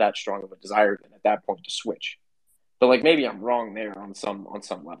don't have that strong of a desire at that point to switch. But like, maybe I'm wrong there on some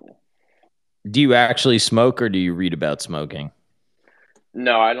level. Do you actually smoke, or do you read about smoking?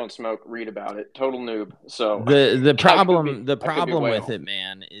 No, I don't smoke. Read about it. Total noob. So the problem with it,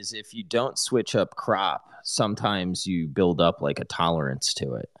 man, is if you don't switch up crop, sometimes you build up like a tolerance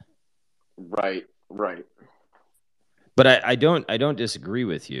to it. Right. But I don't disagree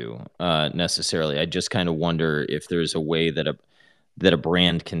with you necessarily. I just kind of wonder if there's a way that a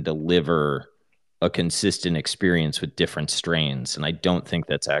brand can deliver a consistent experience with different strains, and I don't think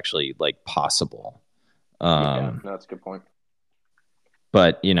that's actually like possible. Yeah, that's a good point.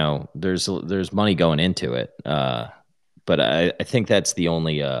 But there's money going into it. But I think that's the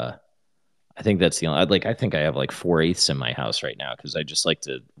only. I think I have like 4/8 in my house right now, because I just like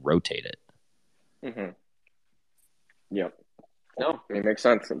to rotate it. Mm-hmm. Yep. No, it makes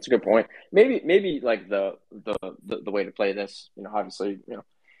sense. That's a good point. Maybe like the way to play this, obviously,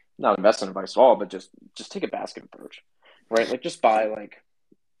 not investment advice at all, but just take a basket approach, right? Like, just buy, like,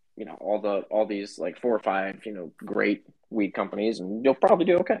 all these like 4 or 5, great weed companies, and you'll probably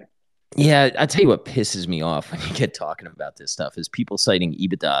do okay. Yeah, I tell you what pisses me off when you get talking about this stuff is people citing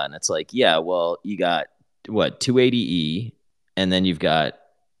EBITDA, and it's like, yeah, well, you got what, 280E, and then you've got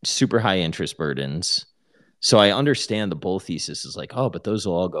super high interest burdens. So I understand the bull thesis is like, oh, but those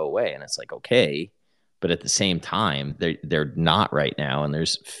will all go away, and it's like, okay, But at the same time, they're not right now, and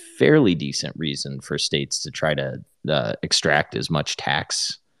there's fairly decent reason for states to try to extract as much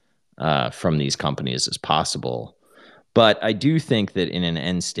tax from these companies as possible. But I do think that in an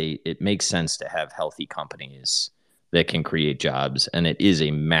end state, it makes sense to have healthy companies that can create jobs, and it is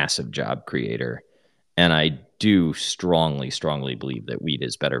a massive job creator. And I do strongly, strongly believe that weed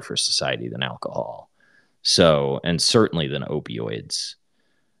is better for society than alcohol. So, and certainly than opioids.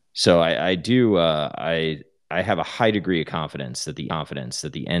 So I have a high degree of confidence that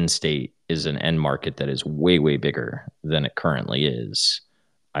the end state is an end market that is way, way bigger than it currently is.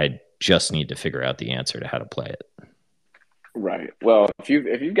 I just need to figure out the answer to how to play it. Right. Well, if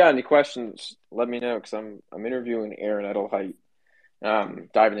you've got any questions, let me know, because I'm interviewing Aaron Edelheit,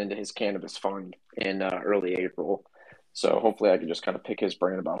 diving into his cannabis fund in early April. So hopefully I can just kind of pick his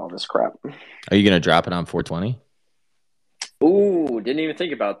brain about all this crap. Are you going to drop it on 420? Ooh, didn't even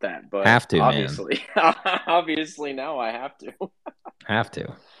think about that. But have to, obviously, man. Obviously now I have to. Have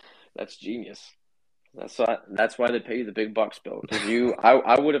to. That's genius. That's why they pay you the big bucks, Bill. Because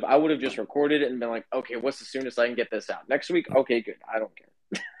I would have just recorded it and been like, okay, what's the soonest I can get this out? Next week? Okay, good. I don't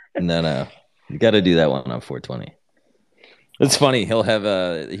care. No. You got to do that one on 420. It's funny. He'll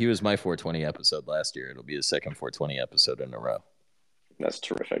have he was my 420 episode last year. It'll be his second 420 episode in a row. That's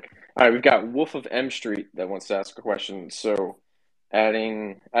terrific. All right, we've got Wolf of M Street that wants to ask a question. So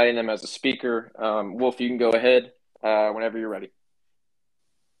adding them as a speaker. Wolf, you can go ahead whenever you're ready.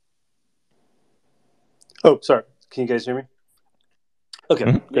 Oh, sorry. Can you guys hear me?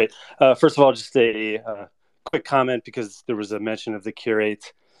 Okay, great. First of all, just a quick comment, because there was a mention of the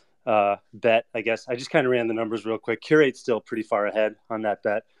Curate bet, I guess. I just kind of ran the numbers real quick. Curate's still pretty far ahead on that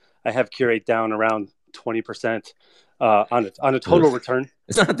bet. I have Curate down around 20% on a total return.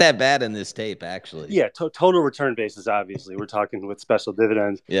 It's not that bad in this tape, actually. Yeah, total return basis, obviously. We're talking with special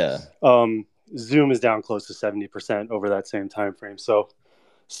dividends. Yeah. Zoom is down close to 70% over that same time frame. So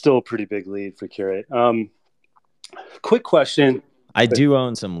still a pretty big lead for Curate. Quick question. I do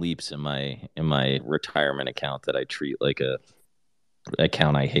own some Leaps in my retirement account that I treat like a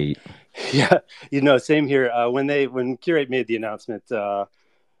account I hate. Yeah, same here. When Curate made the announcement a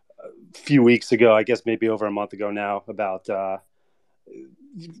few weeks ago, I guess maybe over a month ago now, about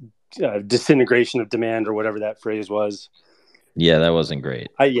disintegration of demand, or whatever that phrase was. Yeah, that wasn't great.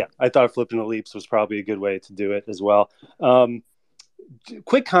 I thought flipping the Leaps was probably a good way to do it as well.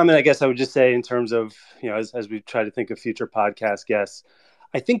 Quick comment, I guess I would just say, in terms of, as we try to think of future podcast guests,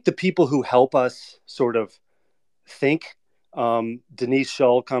 I think the people who help us sort of think, Denise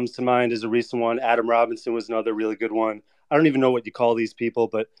Shull comes to mind as a recent one. Adam Robinson was another really good one. I don't even know what you call these people,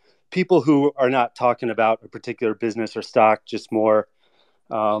 but people who are not talking about a particular business or stock, just more,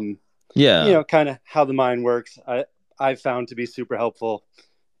 kind of how the mind works. I've found to be super helpful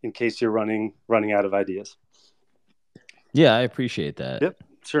in case you're running out of ideas. Yeah, I appreciate that. Yep,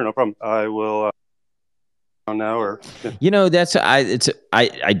 sure, no problem. I will now, or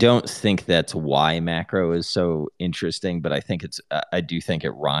I don't think that's why macro is so interesting, but I think I do think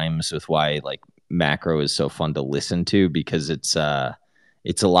it rhymes with why like macro is so fun to listen to, because it's a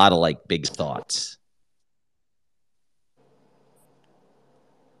lot of like big thoughts.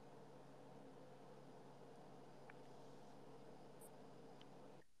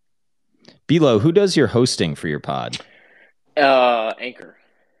 Bilo, who does your hosting for your pod? Anchor.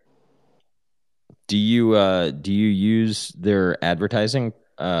 Do you use their advertising?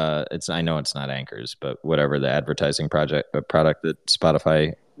 I know it's not Anchor's, but whatever the advertising product that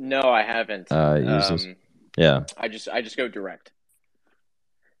Spotify. No, I haven't. Uses. Yeah. I just go direct.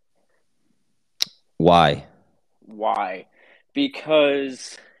 Why?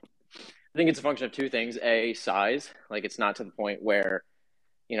 Because I think it's a function of two things. A, size. Like, it's not to the point where,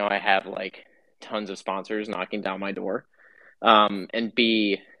 I have like tons of sponsors knocking down my door. And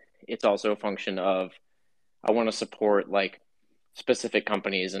B, it's also a function of, I want to support like specific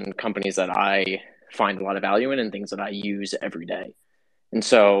companies and companies that I find a lot of value in and things that I use every day. And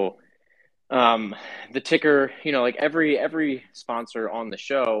so the ticker, like every sponsor on the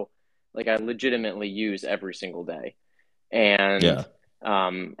show, like I legitimately use every single day. And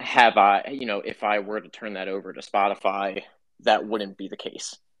have I, if I were to turn that over to Spotify, that wouldn't be the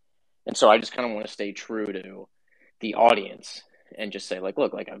case. And so I just kind of want to stay true to the audience and just say like,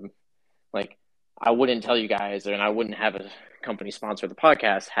 look, like I wouldn't tell you guys, and I wouldn't have a company sponsor the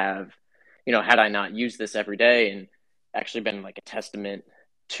podcast had I not used this every day and actually been like a testament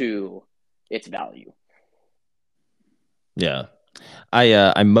to its value. Yeah.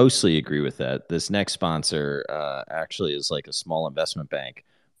 I mostly agree with that. This next sponsor actually is like a small investment bank,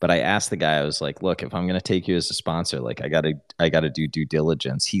 But I asked the guy, I was like, look, if I'm going to take you as a sponsor, like I gotta do due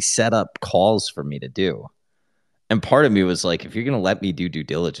diligence. He set up calls for me to do. And part of me was like, if you're going to let me do due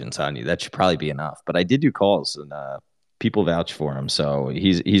diligence on you, that should probably be enough. But I did do calls, and people vouch for him. So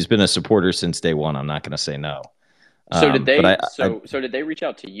he's been a supporter since day one. I'm not going to say no. So did they? So did they reach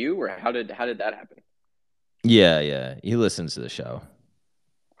out to you, or how did that happen? Yeah. He listens to the show,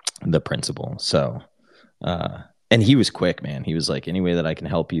 the principal. So, and he was quick, man. He was like, any way that I can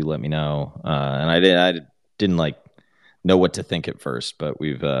help you, let me know. And I didn't like know what to think at first, but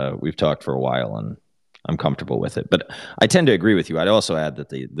we've talked for a while, and I'm comfortable with it. But I tend to agree with you. I'd also add that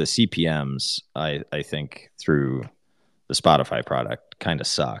the CPMs, I think, through the Spotify product kind of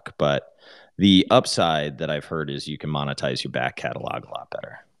suck. But the upside that I've heard is you can monetize your back catalog a lot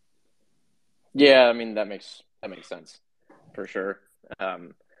better. Yeah, I mean that makes sense for sure.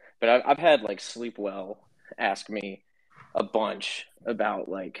 But I've had like Sleepwell ask me a bunch about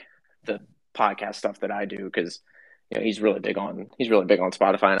like the podcast stuff that I do, because he's really big on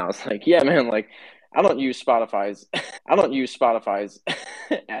Spotify, and I was like, yeah, man, like I don't use Spotify's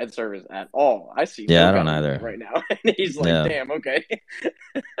ad service at all. I see I don't either right now. And he's like, damn, okay.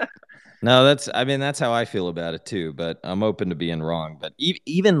 No, that's how I feel about it too, but I'm open to being wrong. But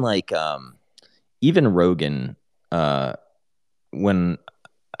even like even Rogan, when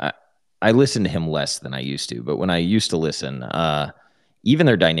I listen to him less than I used to, but when I used to listen, even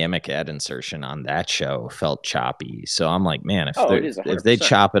their dynamic ad insertion on that show felt choppy. So I'm like, man, if they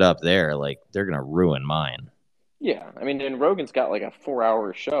chop it up there, like they're gonna ruin mine. Yeah, I mean, and Rogan's got like a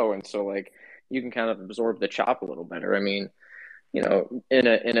 4-hour show, and so like you can kind of absorb the chop a little better. I mean, in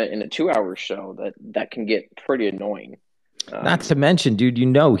a 2-hour show that can get pretty annoying. Not to mention, dude,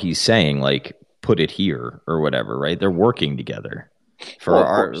 he's saying like put it here or whatever, right? They're working together.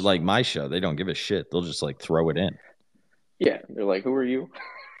 For like my show, they don't give a shit. They'll just like throw it in. Yeah, they're like, "Who are you?"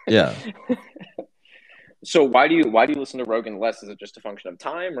 Yeah. So why do you listen to Rogan less? Is it just a function of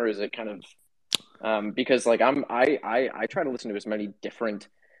time, or is it kind of because like I try to listen to as many different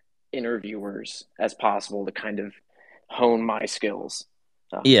interviewers as possible to kind of hone my skills.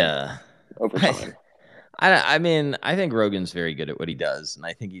 Over time. I mean, I think Rogan's very good at what he does, and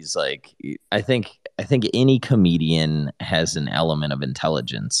I think he's like, I think any comedian has an element of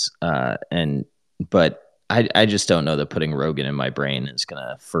intelligence, but I just don't know that putting Rogan in my brain is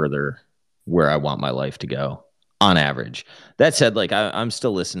gonna further where I want my life to go on average. That said, like I'm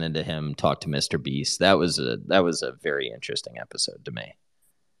still listening to him talk to Mr. Beast. That was a very interesting episode to me.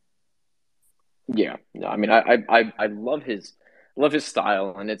 Yeah, no, I mean, I love his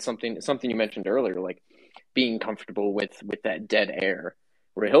style, and it's something you mentioned earlier, like being comfortable with that dead air,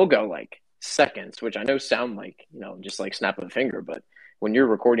 where he'll go like seconds, which I know sound like just like snap of a finger, but when you're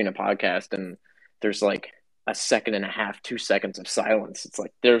recording a podcast and there's like a second and a half, 2 seconds of silence, it's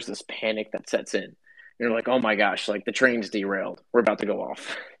like there's this panic that sets in. You're like, oh my gosh, like the train's derailed, we're about to go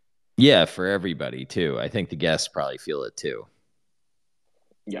off. Yeah, for everybody too. I think the guests probably feel it too.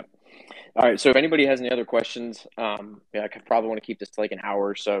 Yep. All right. So if anybody has any other questions, I could probably want to keep this to like an hour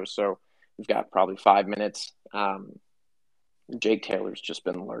or so. So we've got probably 5 minutes. Jake Taylor's just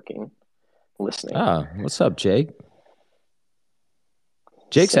been lurking, listening. Oh, what's up, Jake?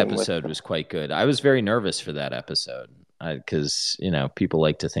 Jake's episode was quite good. I was very nervous for that episode because, people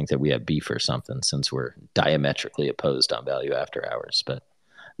like to think that we have beef or something since we're diametrically opposed on Value After Hours, but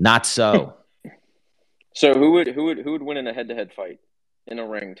not so. So who would win in a head-to-head fight in a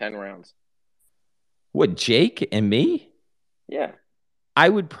ring, 10 rounds? What, Jake and me? Yeah. I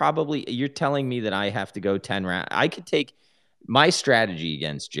would probably, you're telling me that I have to go 10 rounds. I could take, my strategy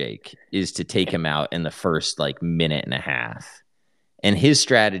against Jake is to take him out in the first like minute and a half. And his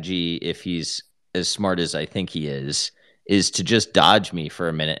strategy, if he's as smart as I think he is to just dodge me for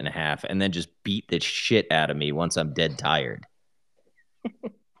a minute and a half and then just beat the shit out of me once I'm dead tired.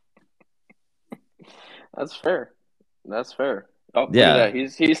 That's fair. Oh, yeah.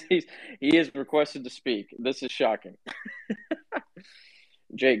 He is requested to speak. This is shocking.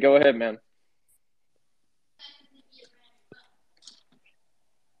 Jake, go ahead, man.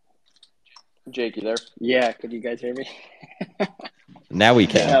 Jake, you there? Yeah, could you guys hear me? Now we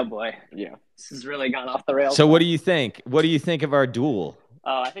can. Oh boy. Yeah. This has really gone off the rails. So what do you think? What do you think of our duel?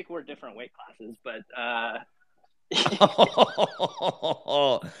 I think we're different weight classes, but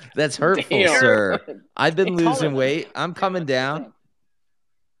that's hurtful, Damn. sir. I've been losing weight. I'm coming down.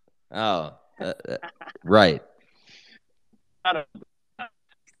 Oh, right. I'm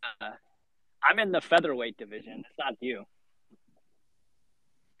in the featherweight division. It's not you.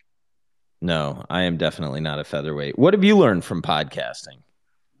 No, I am definitely not a featherweight. What have you learned from podcasting?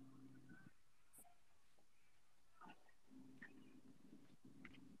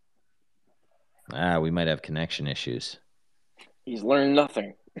 We might have connection issues. He's learned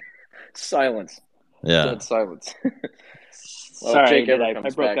nothing. Silence. Yeah. Dead silence. Well, Sorry, Jake ever I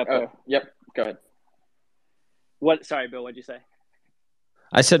comes broke back. up there. Yep. Go ahead. What? Sorry, Bill. What'd you say?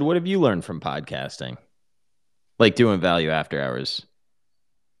 I said, what have you learned from podcasting? Like doing value after hours.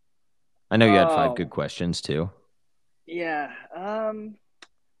 I know you had 5 good questions too. Yeah. I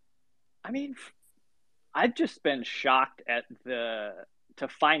mean, I've just been shocked at to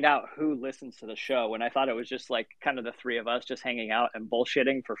find out who listens to the show when I thought it was just like kind of the three of us just hanging out and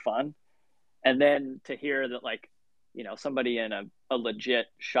bullshitting for fun. And then to hear that, like, you know, somebody in a legit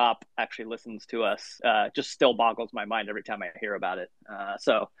shop actually listens to us, just still boggles my mind every time I hear about it.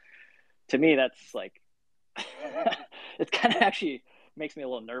 So to me, that's like, it kind of actually makes me a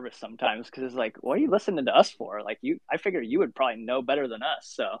little nervous sometimes, because it's like, what are you listening to us for? Like, I figure you would probably know better than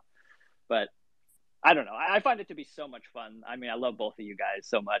us. So, but I don't know. I find it to be so much fun. I mean, I love both of you guys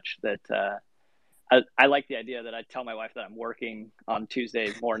so much that I like the idea that I tell my wife that I'm working on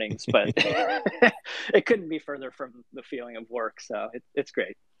Tuesday mornings, but it couldn't be further from the feeling of work. So it's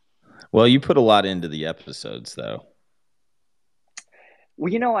great. Well, you put a lot into the episodes, though.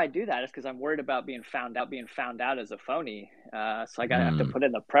 Well, you know, I do that is because I'm worried about being found out as a phony. So I gotta have to put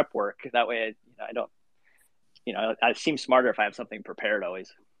in the prep work. That way, I don't. I seem smarter if I have something prepared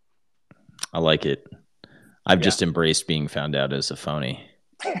always. I like it. I've just embraced being found out as a phony,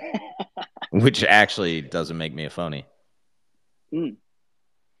 which actually doesn't make me a phony.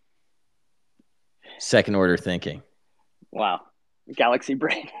 Second order thinking. Wow. Galaxy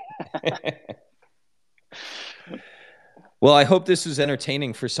brain. Well, I hope this was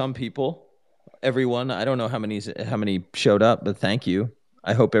entertaining for some people. Everyone, I don't know how many showed up, but thank you.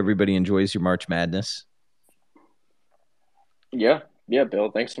 I hope everybody enjoys your March Madness. Yeah, Bill.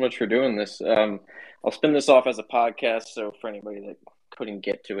 Thanks so much for doing this. I'll spin this off as a podcast, so for anybody that couldn't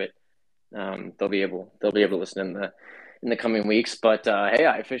get to it, they'll be able to listen in the coming weeks. But hey,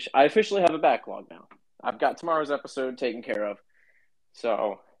 I officially have a backlog now. I've got tomorrow's episode taken care of,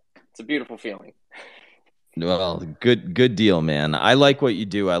 so it's a beautiful feeling. Well, good deal, man. I like what you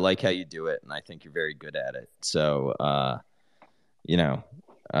do. I like how you do it, and I think you're very good at it. So,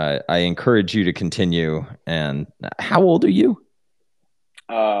 I encourage you to continue. And how old are you?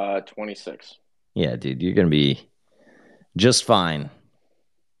 26. Yeah, dude, you're gonna be just fine.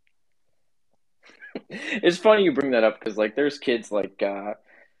 It's funny you bring that up because, like, there's kids like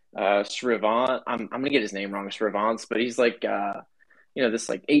Shrivant. I'm gonna get his name wrong, Shrivant, but he's like this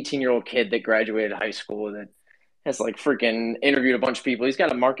like 18-year-old kid that graduated high school that has like freaking interviewed a bunch of people. He's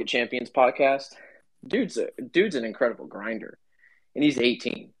got a Market Champions podcast. Dude's an incredible grinder, and he's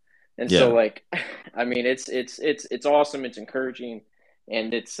 18. And so, like, I mean, it's awesome. It's encouraging,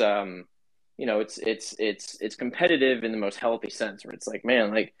 and it's it's competitive in the most healthy sense, where it's like,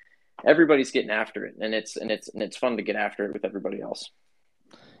 man, like everybody's getting after it, and it's fun to get after it with everybody else.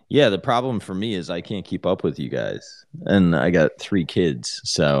 Yeah, the problem for me is I can't keep up with you guys, and I got 3 kids.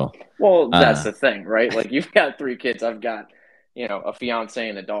 So, well, that's the thing, right? Like, you've got 3 kids. I've got, a fiance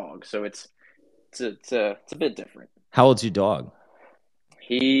and a dog. So it's a bit different. How old's your dog?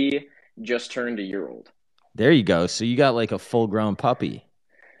 He just turned a year old. There you go. So you got like a full-grown puppy.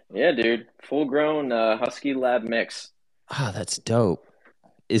 Yeah, dude, full-grown husky lab mix. Oh, that's dope.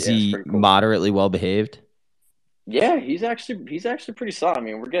 Is he cool. Moderately well behaved? Yeah, he's actually pretty solid. I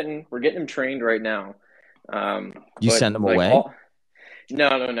mean, we're getting him trained right now. You send him away?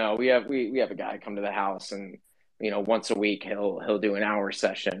 No. We have a guy come to the house, and once a week he'll do an hour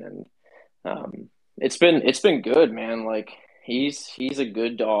session, and it's been good, man. Like, he's a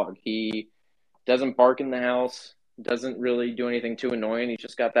good dog. He doesn't bark in the house, doesn't really do anything too annoying. He's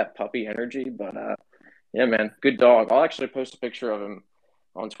just got that puppy energy. But yeah, man, good dog. I'll actually post a picture of him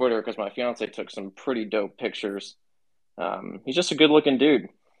on Twitter because my fiance took some pretty dope pictures. He's just a good looking dude.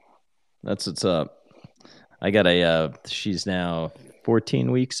 That's what's up. I got she's now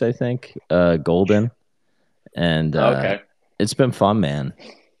 14 weeks, I think, golden. And okay. It's been fun, man.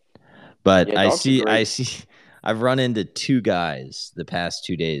 But yeah, I've run into 2 guys the past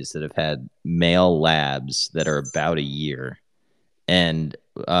 2 days that have had male labs that are about a year. And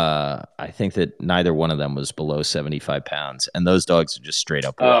I think that neither one of them was below 75 pounds. And those dogs are just straight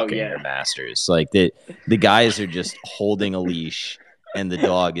up walking their masters. Like, the guys are just holding a leash, and the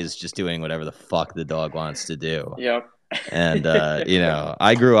dog is just doing whatever the fuck the dog wants to do. Yep. And,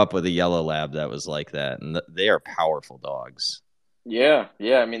 I grew up with a yellow lab that was like that. And they are powerful dogs. Yeah.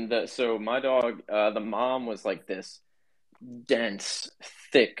 I mean, so my dog, the mom was like this dense,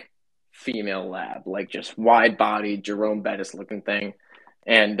 thick female lab, like just wide-bodied Jerome Bettis looking thing,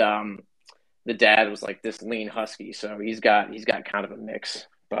 and the dad was like this lean husky. So he's got kind of a mix.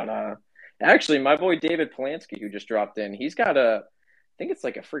 But Actually, my boy David Polanski, who just dropped in, he's got I think it's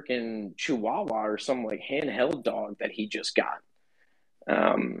like a freaking Chihuahua or some like handheld dog that he just got.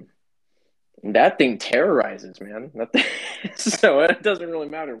 That thing terrorizes, man. So it doesn't really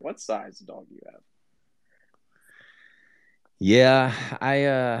matter what size dog you have. Yeah,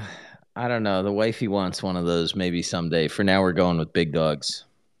 I don't know. The wifey wants one of those maybe someday. For now, we're going with big dogs.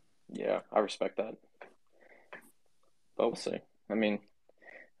 Yeah, I respect that. But we'll see. I mean,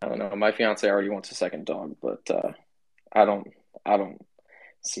 I don't know. My fiance already wants a second dog, but I don't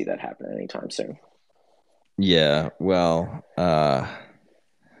see that happening anytime soon. Yeah, well,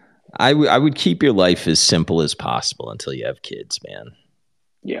 I would keep your life as simple as possible until you have kids, man.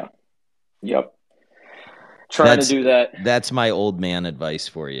 Yeah. Yep. Trying to do that. That's my old man advice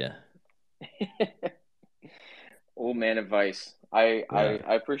for you. Old man advice. I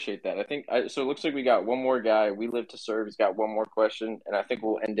appreciate that. I think so. It looks like we got one more guy. We live to serve. He's got one more question, and I think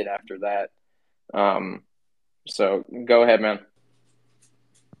we'll end it after that. So go ahead, man.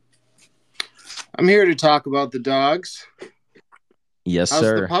 I'm here to talk about the dogs. Yes, How's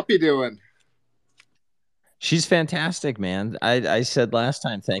sir. the puppy doing? She's fantastic, man. I said last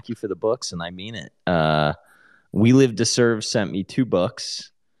time, thank you for the books, and I mean it. We Live to Serve sent me 2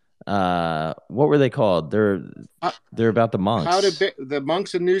 books. What were they called? They're about the monks. The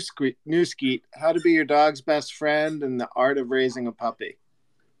monks of New Skeet. How to be your dog's best friend and the art of raising a puppy.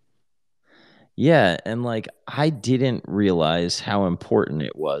 Yeah, and like I didn't realize how important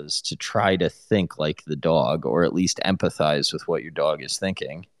it was to try to think like the dog, or at least empathize with what your dog is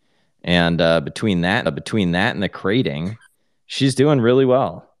thinking. And between that and the crating, she's doing really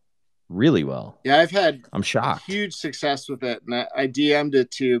well. Really well. Yeah, I'm shocked. Huge success with it, and I DM'd it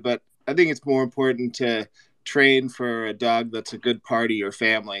too. But I think it's more important to train for a dog that's a good part of your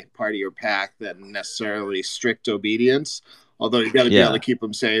family, part of your pack, than necessarily strict obedience. Although you got to be able to keep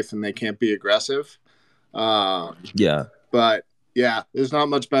them safe, and they can't be aggressive. Yeah. But yeah, there's not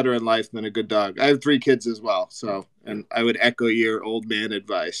much better in life than a good dog. I have 3 kids as well, so and I would echo your old man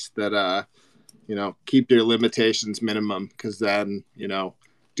advice that keep your limitations minimum, because then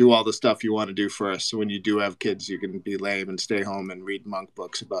do all the stuff you want to do first. So when you do have kids, you can be lame and stay home and read monk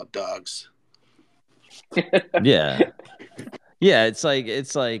books about dogs. Yeah. Yeah,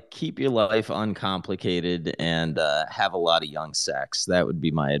 it's like keep your life uncomplicated and have a lot of young sex. That would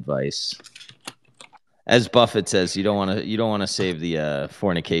be my advice. As Buffett says, you don't want to save the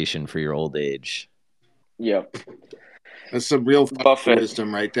fornication for your old age. Yep. That's some real Buffett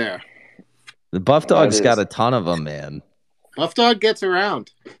wisdom right there. The Buff Dog's got a ton of them, man. Buff Dog gets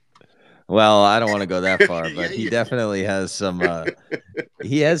around. Well, I don't want to go that far, but he definitely has some.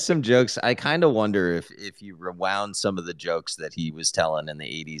 He has some jokes. I kind of wonder if you rewound some of the jokes that he was telling in the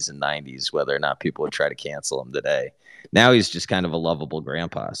 80s and 90s, whether or not people would try to cancel him today. Now he's just kind of a lovable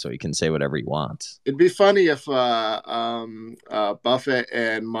grandpa, so he can say whatever he wants. It'd be funny if Buffett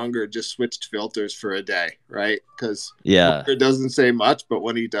and Munger just switched filters for a day, right? Because Munger doesn't say much, but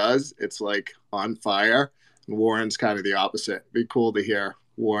when he does, it's like on fire. And Warren's kind of the opposite. It'd be cool to hear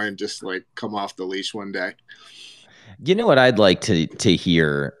Warren just like come off the leash one day. You know what I'd like to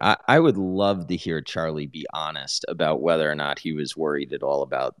hear? I would love to hear Charlie be honest about whether or not he was worried at all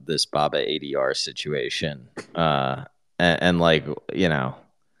about this Baba ADR situation. And like,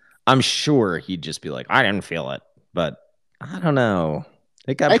 I'm sure he'd just be like, I didn't feel it. But I don't know.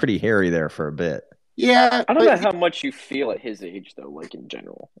 It got pretty hairy there for a bit. Yeah. I don't know how much you feel at his age, though, like in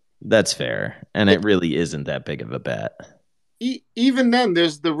general. That's fair. And it really isn't that big of a bet. Even then,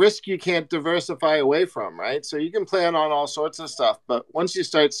 there's the risk you can't diversify away from, right? So you can plan on all sorts of stuff. But once you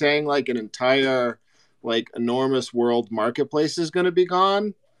start saying like an entire, like enormous world marketplace is going to be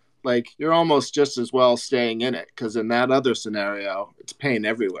gone, like you're almost just as well staying in it. Because in that other scenario, it's pain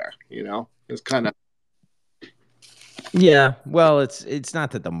everywhere, It's kind of. Yeah, well, it's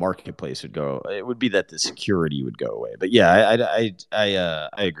not that the marketplace would go. It would be that the security would go away. But yeah, I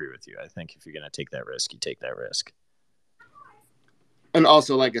agree with you. I think if you're going to take that risk, you take that risk. And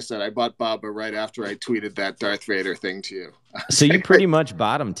also, like I said, I bought Baba right after I tweeted that Darth Vader thing to you. So you pretty much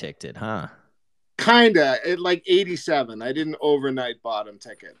bottom ticked it, huh? Kinda. At like 87. I didn't overnight bottom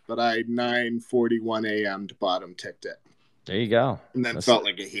tick it, but I 9:41 a.m. to bottom ticked it. There you go. And then felt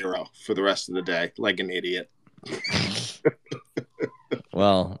like a hero for the rest of the day, like an idiot.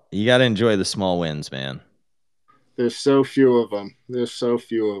 Well, you got to enjoy the small wins, man. There's so few of them.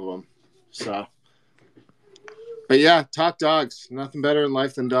 So. But yeah, talk dogs. Nothing better in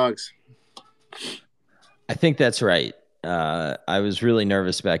life than dogs. I think that's right. I was really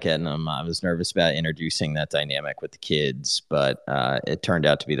nervous about getting them. I was nervous about introducing that dynamic with the kids, but it turned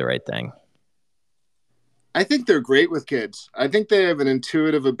out to be the right thing. I think they're great with kids. I think they have an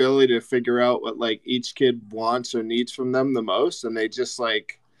intuitive ability to figure out what like each kid wants or needs from them the most, and they just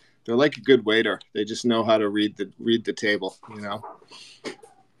like they're like a good waiter. They just know how to read the table. You know.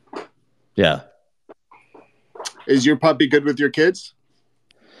 Yeah. Is your puppy good with your kids?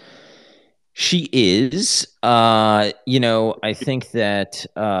 She is. I think that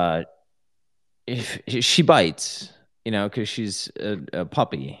if she bites, because she's a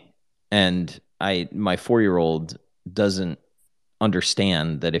puppy, and my 4-year-old doesn't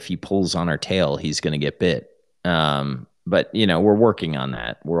understand that if he pulls on her tail, he's going to get bit. But we're working on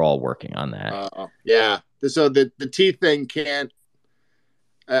that. We're all working on that. Yeah. So the teeth thing can't.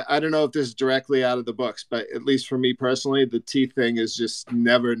 I don't know if this is directly out of the books, but at least for me personally, the teeth thing is just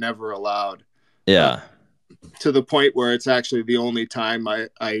never allowed. Yeah. To the point where it's actually the only time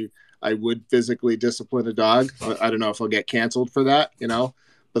I would physically discipline a dog. I don't know if I'll get canceled for that,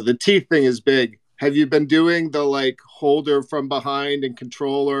 but the teeth thing is big. Have you been doing the like holder from behind and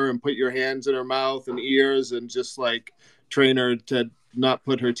controller and put your hands in her mouth and ears and just like train her to not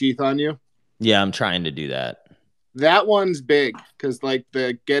put her teeth on you? Yeah, I'm trying to do that. That one's big because like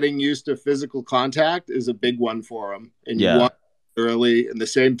the getting used to physical contact is a big one for them. And you want early, and the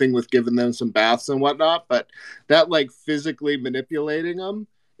same thing with giving them some baths and whatnot. But that like physically manipulating them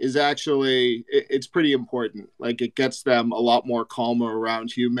is actually it's pretty important. Like it gets them a lot more calmer around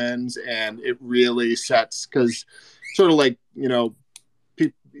humans, and it really sets because sort of like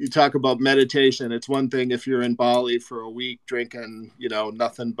you talk about meditation. It's one thing if you're in Bali for a week drinking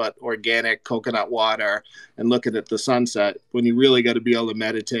nothing but organic coconut water and looking at the sunset. When you really got to be able to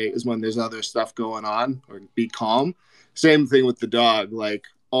meditate is when there's other stuff going on or be calm. Same thing with the dog. Like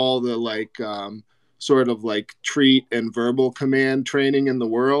all the like sort of like treat and verbal command training in the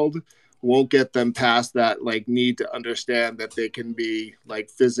world won't get them past that like need to understand that they can be like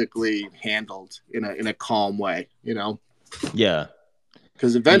physically handled in a calm way, Yeah.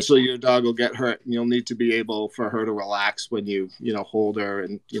 Because eventually your dog will get hurt and you'll need to be able for her to relax when you hold her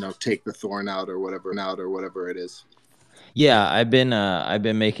and take the thorn out or whatever it is. Yeah, I've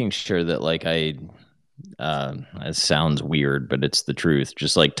been making sure that like it sounds weird, but it's the truth.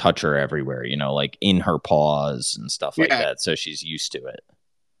 Just like touch her everywhere, like in her paws and stuff like that. So she's used to it.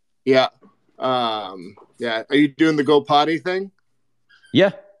 Yeah. Yeah. Are you doing the go potty thing?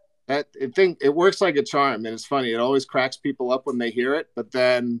 Yeah. It works like a charm, and it's funny. It always cracks people up when they hear it. But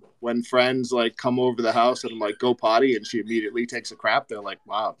then when friends like come over the house and I'm like, go potty, and she immediately takes a crap, they're like,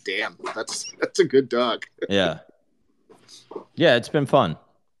 wow, damn, that's a good dog. Yeah. Yeah, it's been fun.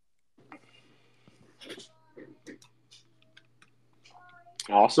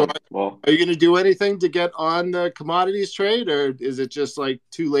 Awesome. So, well, are you going to do anything to get on the commodities trade, or is it just like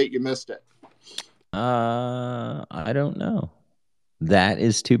too late? You missed it. I don't know. That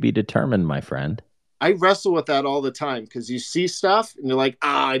is to be determined, my friend. I wrestle with that all the time because you see stuff and you're like,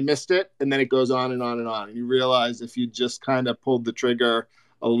 I missed it. And then it goes on and on and on. And you realize if you just kind of pulled the trigger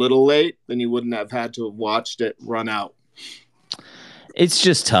a little late, then you wouldn't have had to have watched it run out. It's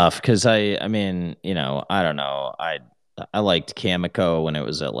just tough because I mean, I don't know. I liked Cameco when it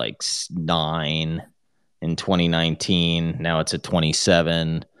was at like 9 in 2019. Now it's at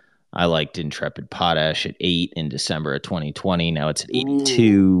 27. I liked Intrepid Potash at 8 in December of 2020. Now it's at 82.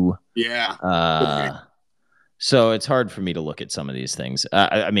 Ooh, yeah. Okay. So it's hard for me to look at some of these things.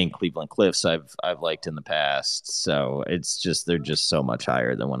 I mean, Cleveland Cliffs I've liked in the past. So it's just they're just so much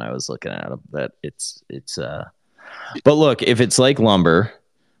higher than when I was looking at them that it's. But look, if it's like lumber,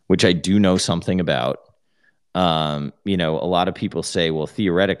 which I do know something about, a lot of people say, well,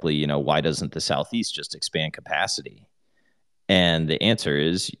 theoretically, why doesn't the Southeast just expand capacity? And the answer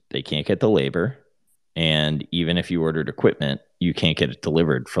is they can't get the labor. And even if you ordered equipment, you can't get it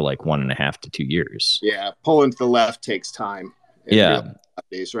delivered for like 1.5 to 2 years. Yeah. Pulling to the left takes time. Yeah.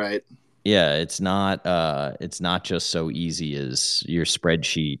 Days, right. Yeah. It's not just so easy as your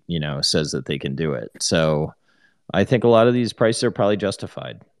spreadsheet, says that they can do it. So I think a lot of these prices are probably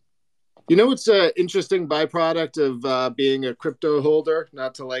justified. It's an interesting byproduct of being a crypto holder,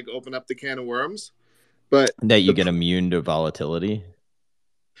 not to like open up the can of worms. But that you get immune to volatility?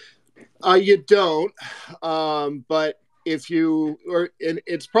 You don't. But if you and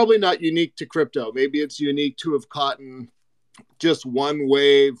it's probably not unique to crypto. Maybe it's unique to have caught just one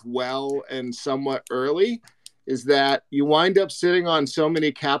wave well and somewhat early, is that you wind up sitting on so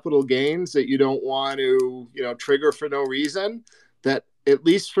many capital gains that you don't want to, trigger for no reason. That at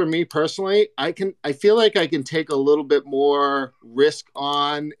least for me personally, I feel like I can take a little bit more risk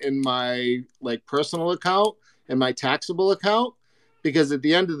on in my like personal account and my taxable account, because at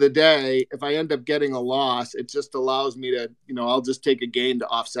the end of the day, if I end up getting a loss, it just allows me to, I'll just take a gain to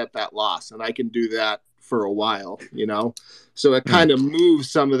offset that loss. And I can do that for a while, so it kind of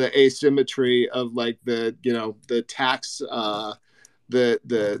moves some of the asymmetry of like the tax,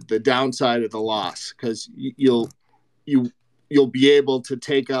 the downside of the loss, because you'll be able to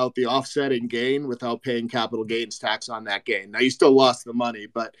take out the offsetting gain without paying capital gains tax on that gain. Now you still lost the money,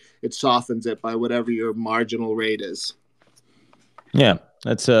 but it softens it by whatever your marginal rate is. Yeah,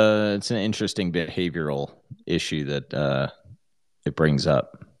 it's an interesting behavioral issue that it brings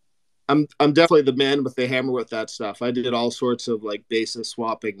up. I'm definitely the man with the hammer with that stuff. I did all sorts of like basis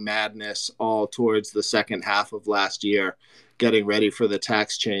swapping madness all towards the second half of last year, getting ready for the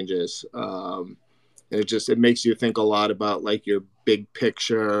tax changes. It makes you think a lot about like your big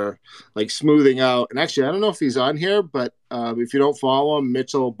picture, like smoothing out. And actually, I don't know if he's on here, but if you don't follow him,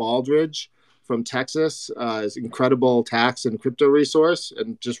 Mitchell Baldridge from Texas is incredible tax and crypto resource,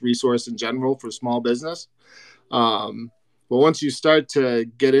 and just resource in general for small business. But once you start to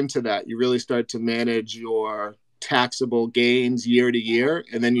get into that, you really start to manage your taxable gains year to year.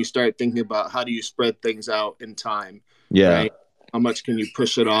 And then you start thinking about how do you spread things out in time? Yeah. Right? How much can you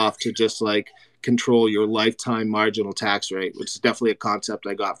push it off to just like control your lifetime marginal tax rate, which is definitely a concept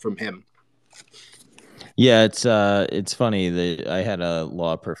I got from him. Yeah, it's funny that I had a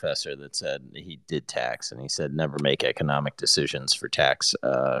law professor that said he did tax, and he said never make economic decisions for tax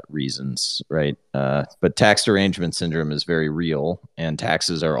reasons, right? But tax derangement syndrome is very real, and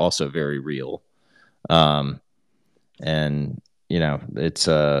taxes are also very real. And it's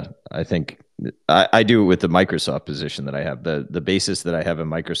I think I do it with the Microsoft position that I have. The basis that I have in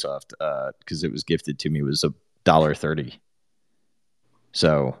Microsoft, because it was gifted to me, was $1.30.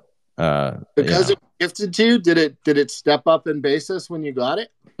 So because it was gifted to you, did it step up in basis when you got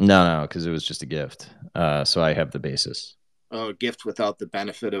it? No, because it was just a gift. So I have the basis. Oh, a gift without the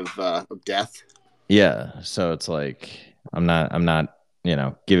benefit of death. Yeah, so it's like I'm not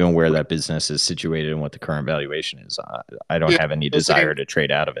given where that business is situated and what the current valuation is, I don't have any desire to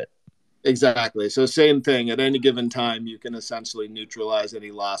trade out of it. Exactly. So same thing. At any given time, you can essentially neutralize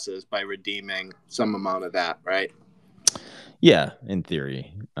any losses by redeeming some amount of that, right? Yeah, in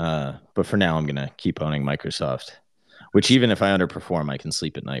theory. But for now, I'm going to keep owning Microsoft, which even if I underperform, I can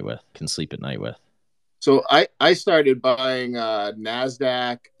sleep at night with. So I started buying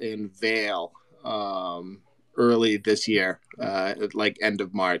NASDAQ and Vail early this year, like end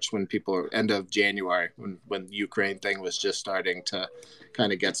of March, end of January, when the Ukraine thing was just starting to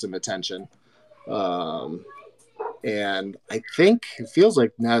kind of get some attention. And I think it feels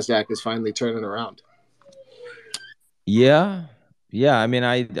like NASDAQ is finally turning around. Yeah. I mean,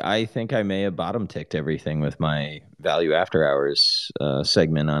 I think I may have bottom ticked everything with my value after hours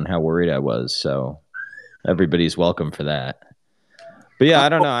segment on how worried I was. So everybody's welcome for that. But yeah, I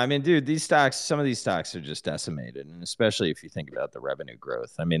don't know. I mean, dude, some of these stocks are just decimated, and especially if you think about the revenue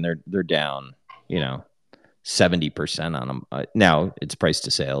growth. I mean, they're down, 70% on them. Now it's price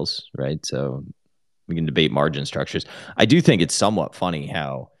to sales, right? So we can debate margin structures. I do think it's somewhat funny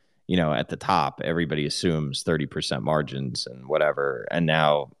how, at the top, everybody assumes 30% margins and whatever. And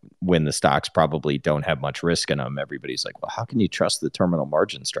now when the stocks probably don't have much risk in them, everybody's like, well, how can you trust the terminal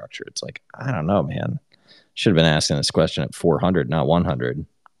margin structure? It's like, I don't know, man. Should have been asking this question at 400, not 100.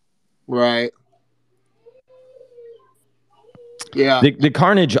 Right. Yeah. The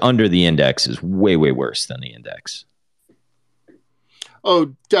carnage under the index is way, way worse than the index.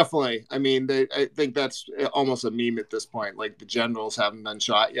 Oh, definitely. I mean, I think that's almost a meme at this point. Like the generals haven't been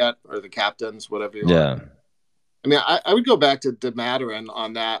shot yet, or the captains, whatever you want. I mean, I would go back to Dematarin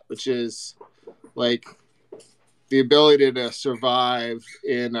on that, which is like the ability to survive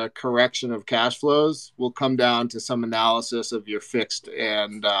in a correction of cash flows will come down to some analysis of your fixed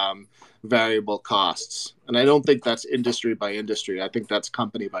and variable costs. And I don't think that's industry by industry. I think that's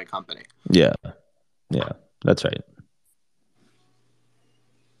company by company. Yeah, that's right.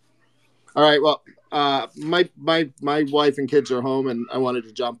 All right. Well, my wife and kids are home, and I wanted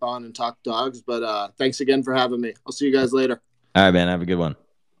to jump on and talk dogs. But thanks again for having me. I'll see you guys later. All right, man. Have a good one.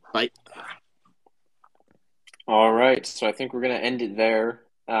 Bye. All right. So I think we're gonna end it there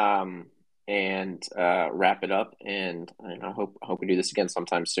and wrap it up. And I hope we do this again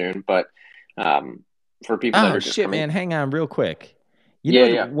sometime soon. But for people that are just man, hang on real quick.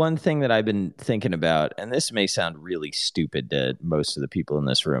 One thing that I've been thinking about, and this may sound really stupid to most of the people in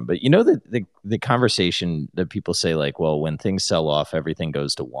this room, but the conversation that people say, like, well, when things sell off, everything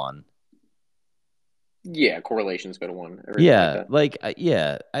goes to one. Yeah, correlations go to one.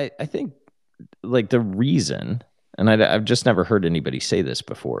 Yeah, I think like the reason, and I've just never heard anybody say this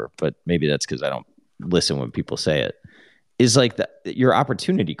before, but maybe that's because I don't listen when people say it, is like that your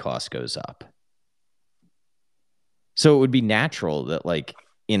opportunity cost goes up. So it would be natural that, like,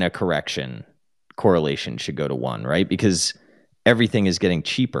 in a correction, correlation should go to 1, right? Because everything is getting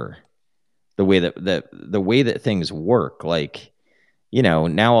cheaper. The way that things work, like,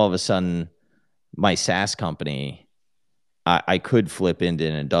 now all of a sudden my SaaS company, I could flip into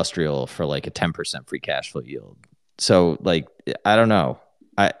an industrial for like a 10% free cash flow yield. So like, I don't know.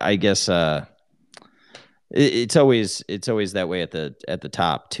 I guess it's always that way at the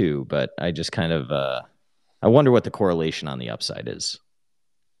top too. But I just kind of I wonder what the correlation on the upside is.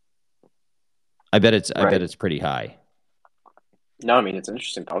 I bet it's pretty high. No, I mean, it's an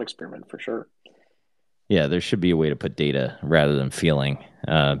interesting thought experiment for sure. Yeah, there should be a way to put data rather than feeling.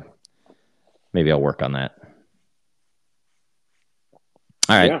 Maybe I'll work on that.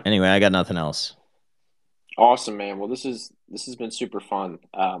 All right. Yeah. Anyway, I got nothing else. Awesome, man. Well, this has been super fun.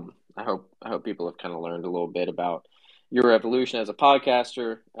 I hope people have kind of learned a little bit about your evolution as a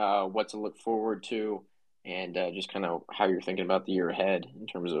podcaster, what to look forward to, and just kind of how you're thinking about the year ahead in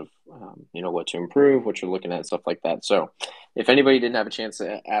terms of what to improve, what you're looking at, stuff like that. So if anybody didn't have a chance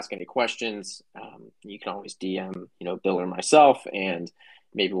to ask any questions, you can always DM Bill or myself, and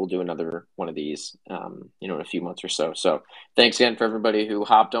maybe we'll do another one of these in a few months or so. So thanks again for everybody who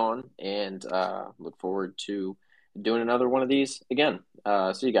hopped on, and look forward to doing another one of these again.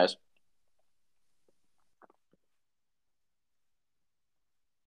 See you guys.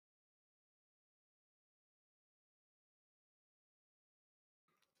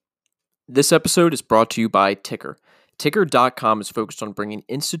 This episode is brought to you by Ticker. Ticker.com is focused on bringing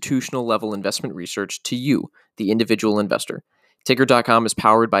institutional-level investment research to you, the individual investor. Ticker.com is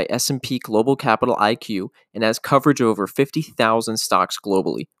powered by S&P Global Capital IQ and has coverage of over 50,000 stocks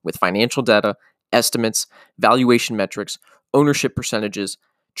globally with financial data, estimates, valuation metrics, ownership percentages,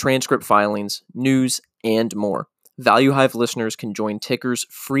 transcript filings, news, and more. ValueHive listeners can join Ticker's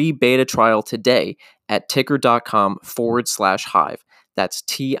free beta trial today at ticker.com/hive. That's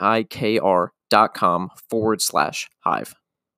TIKR.com/hive.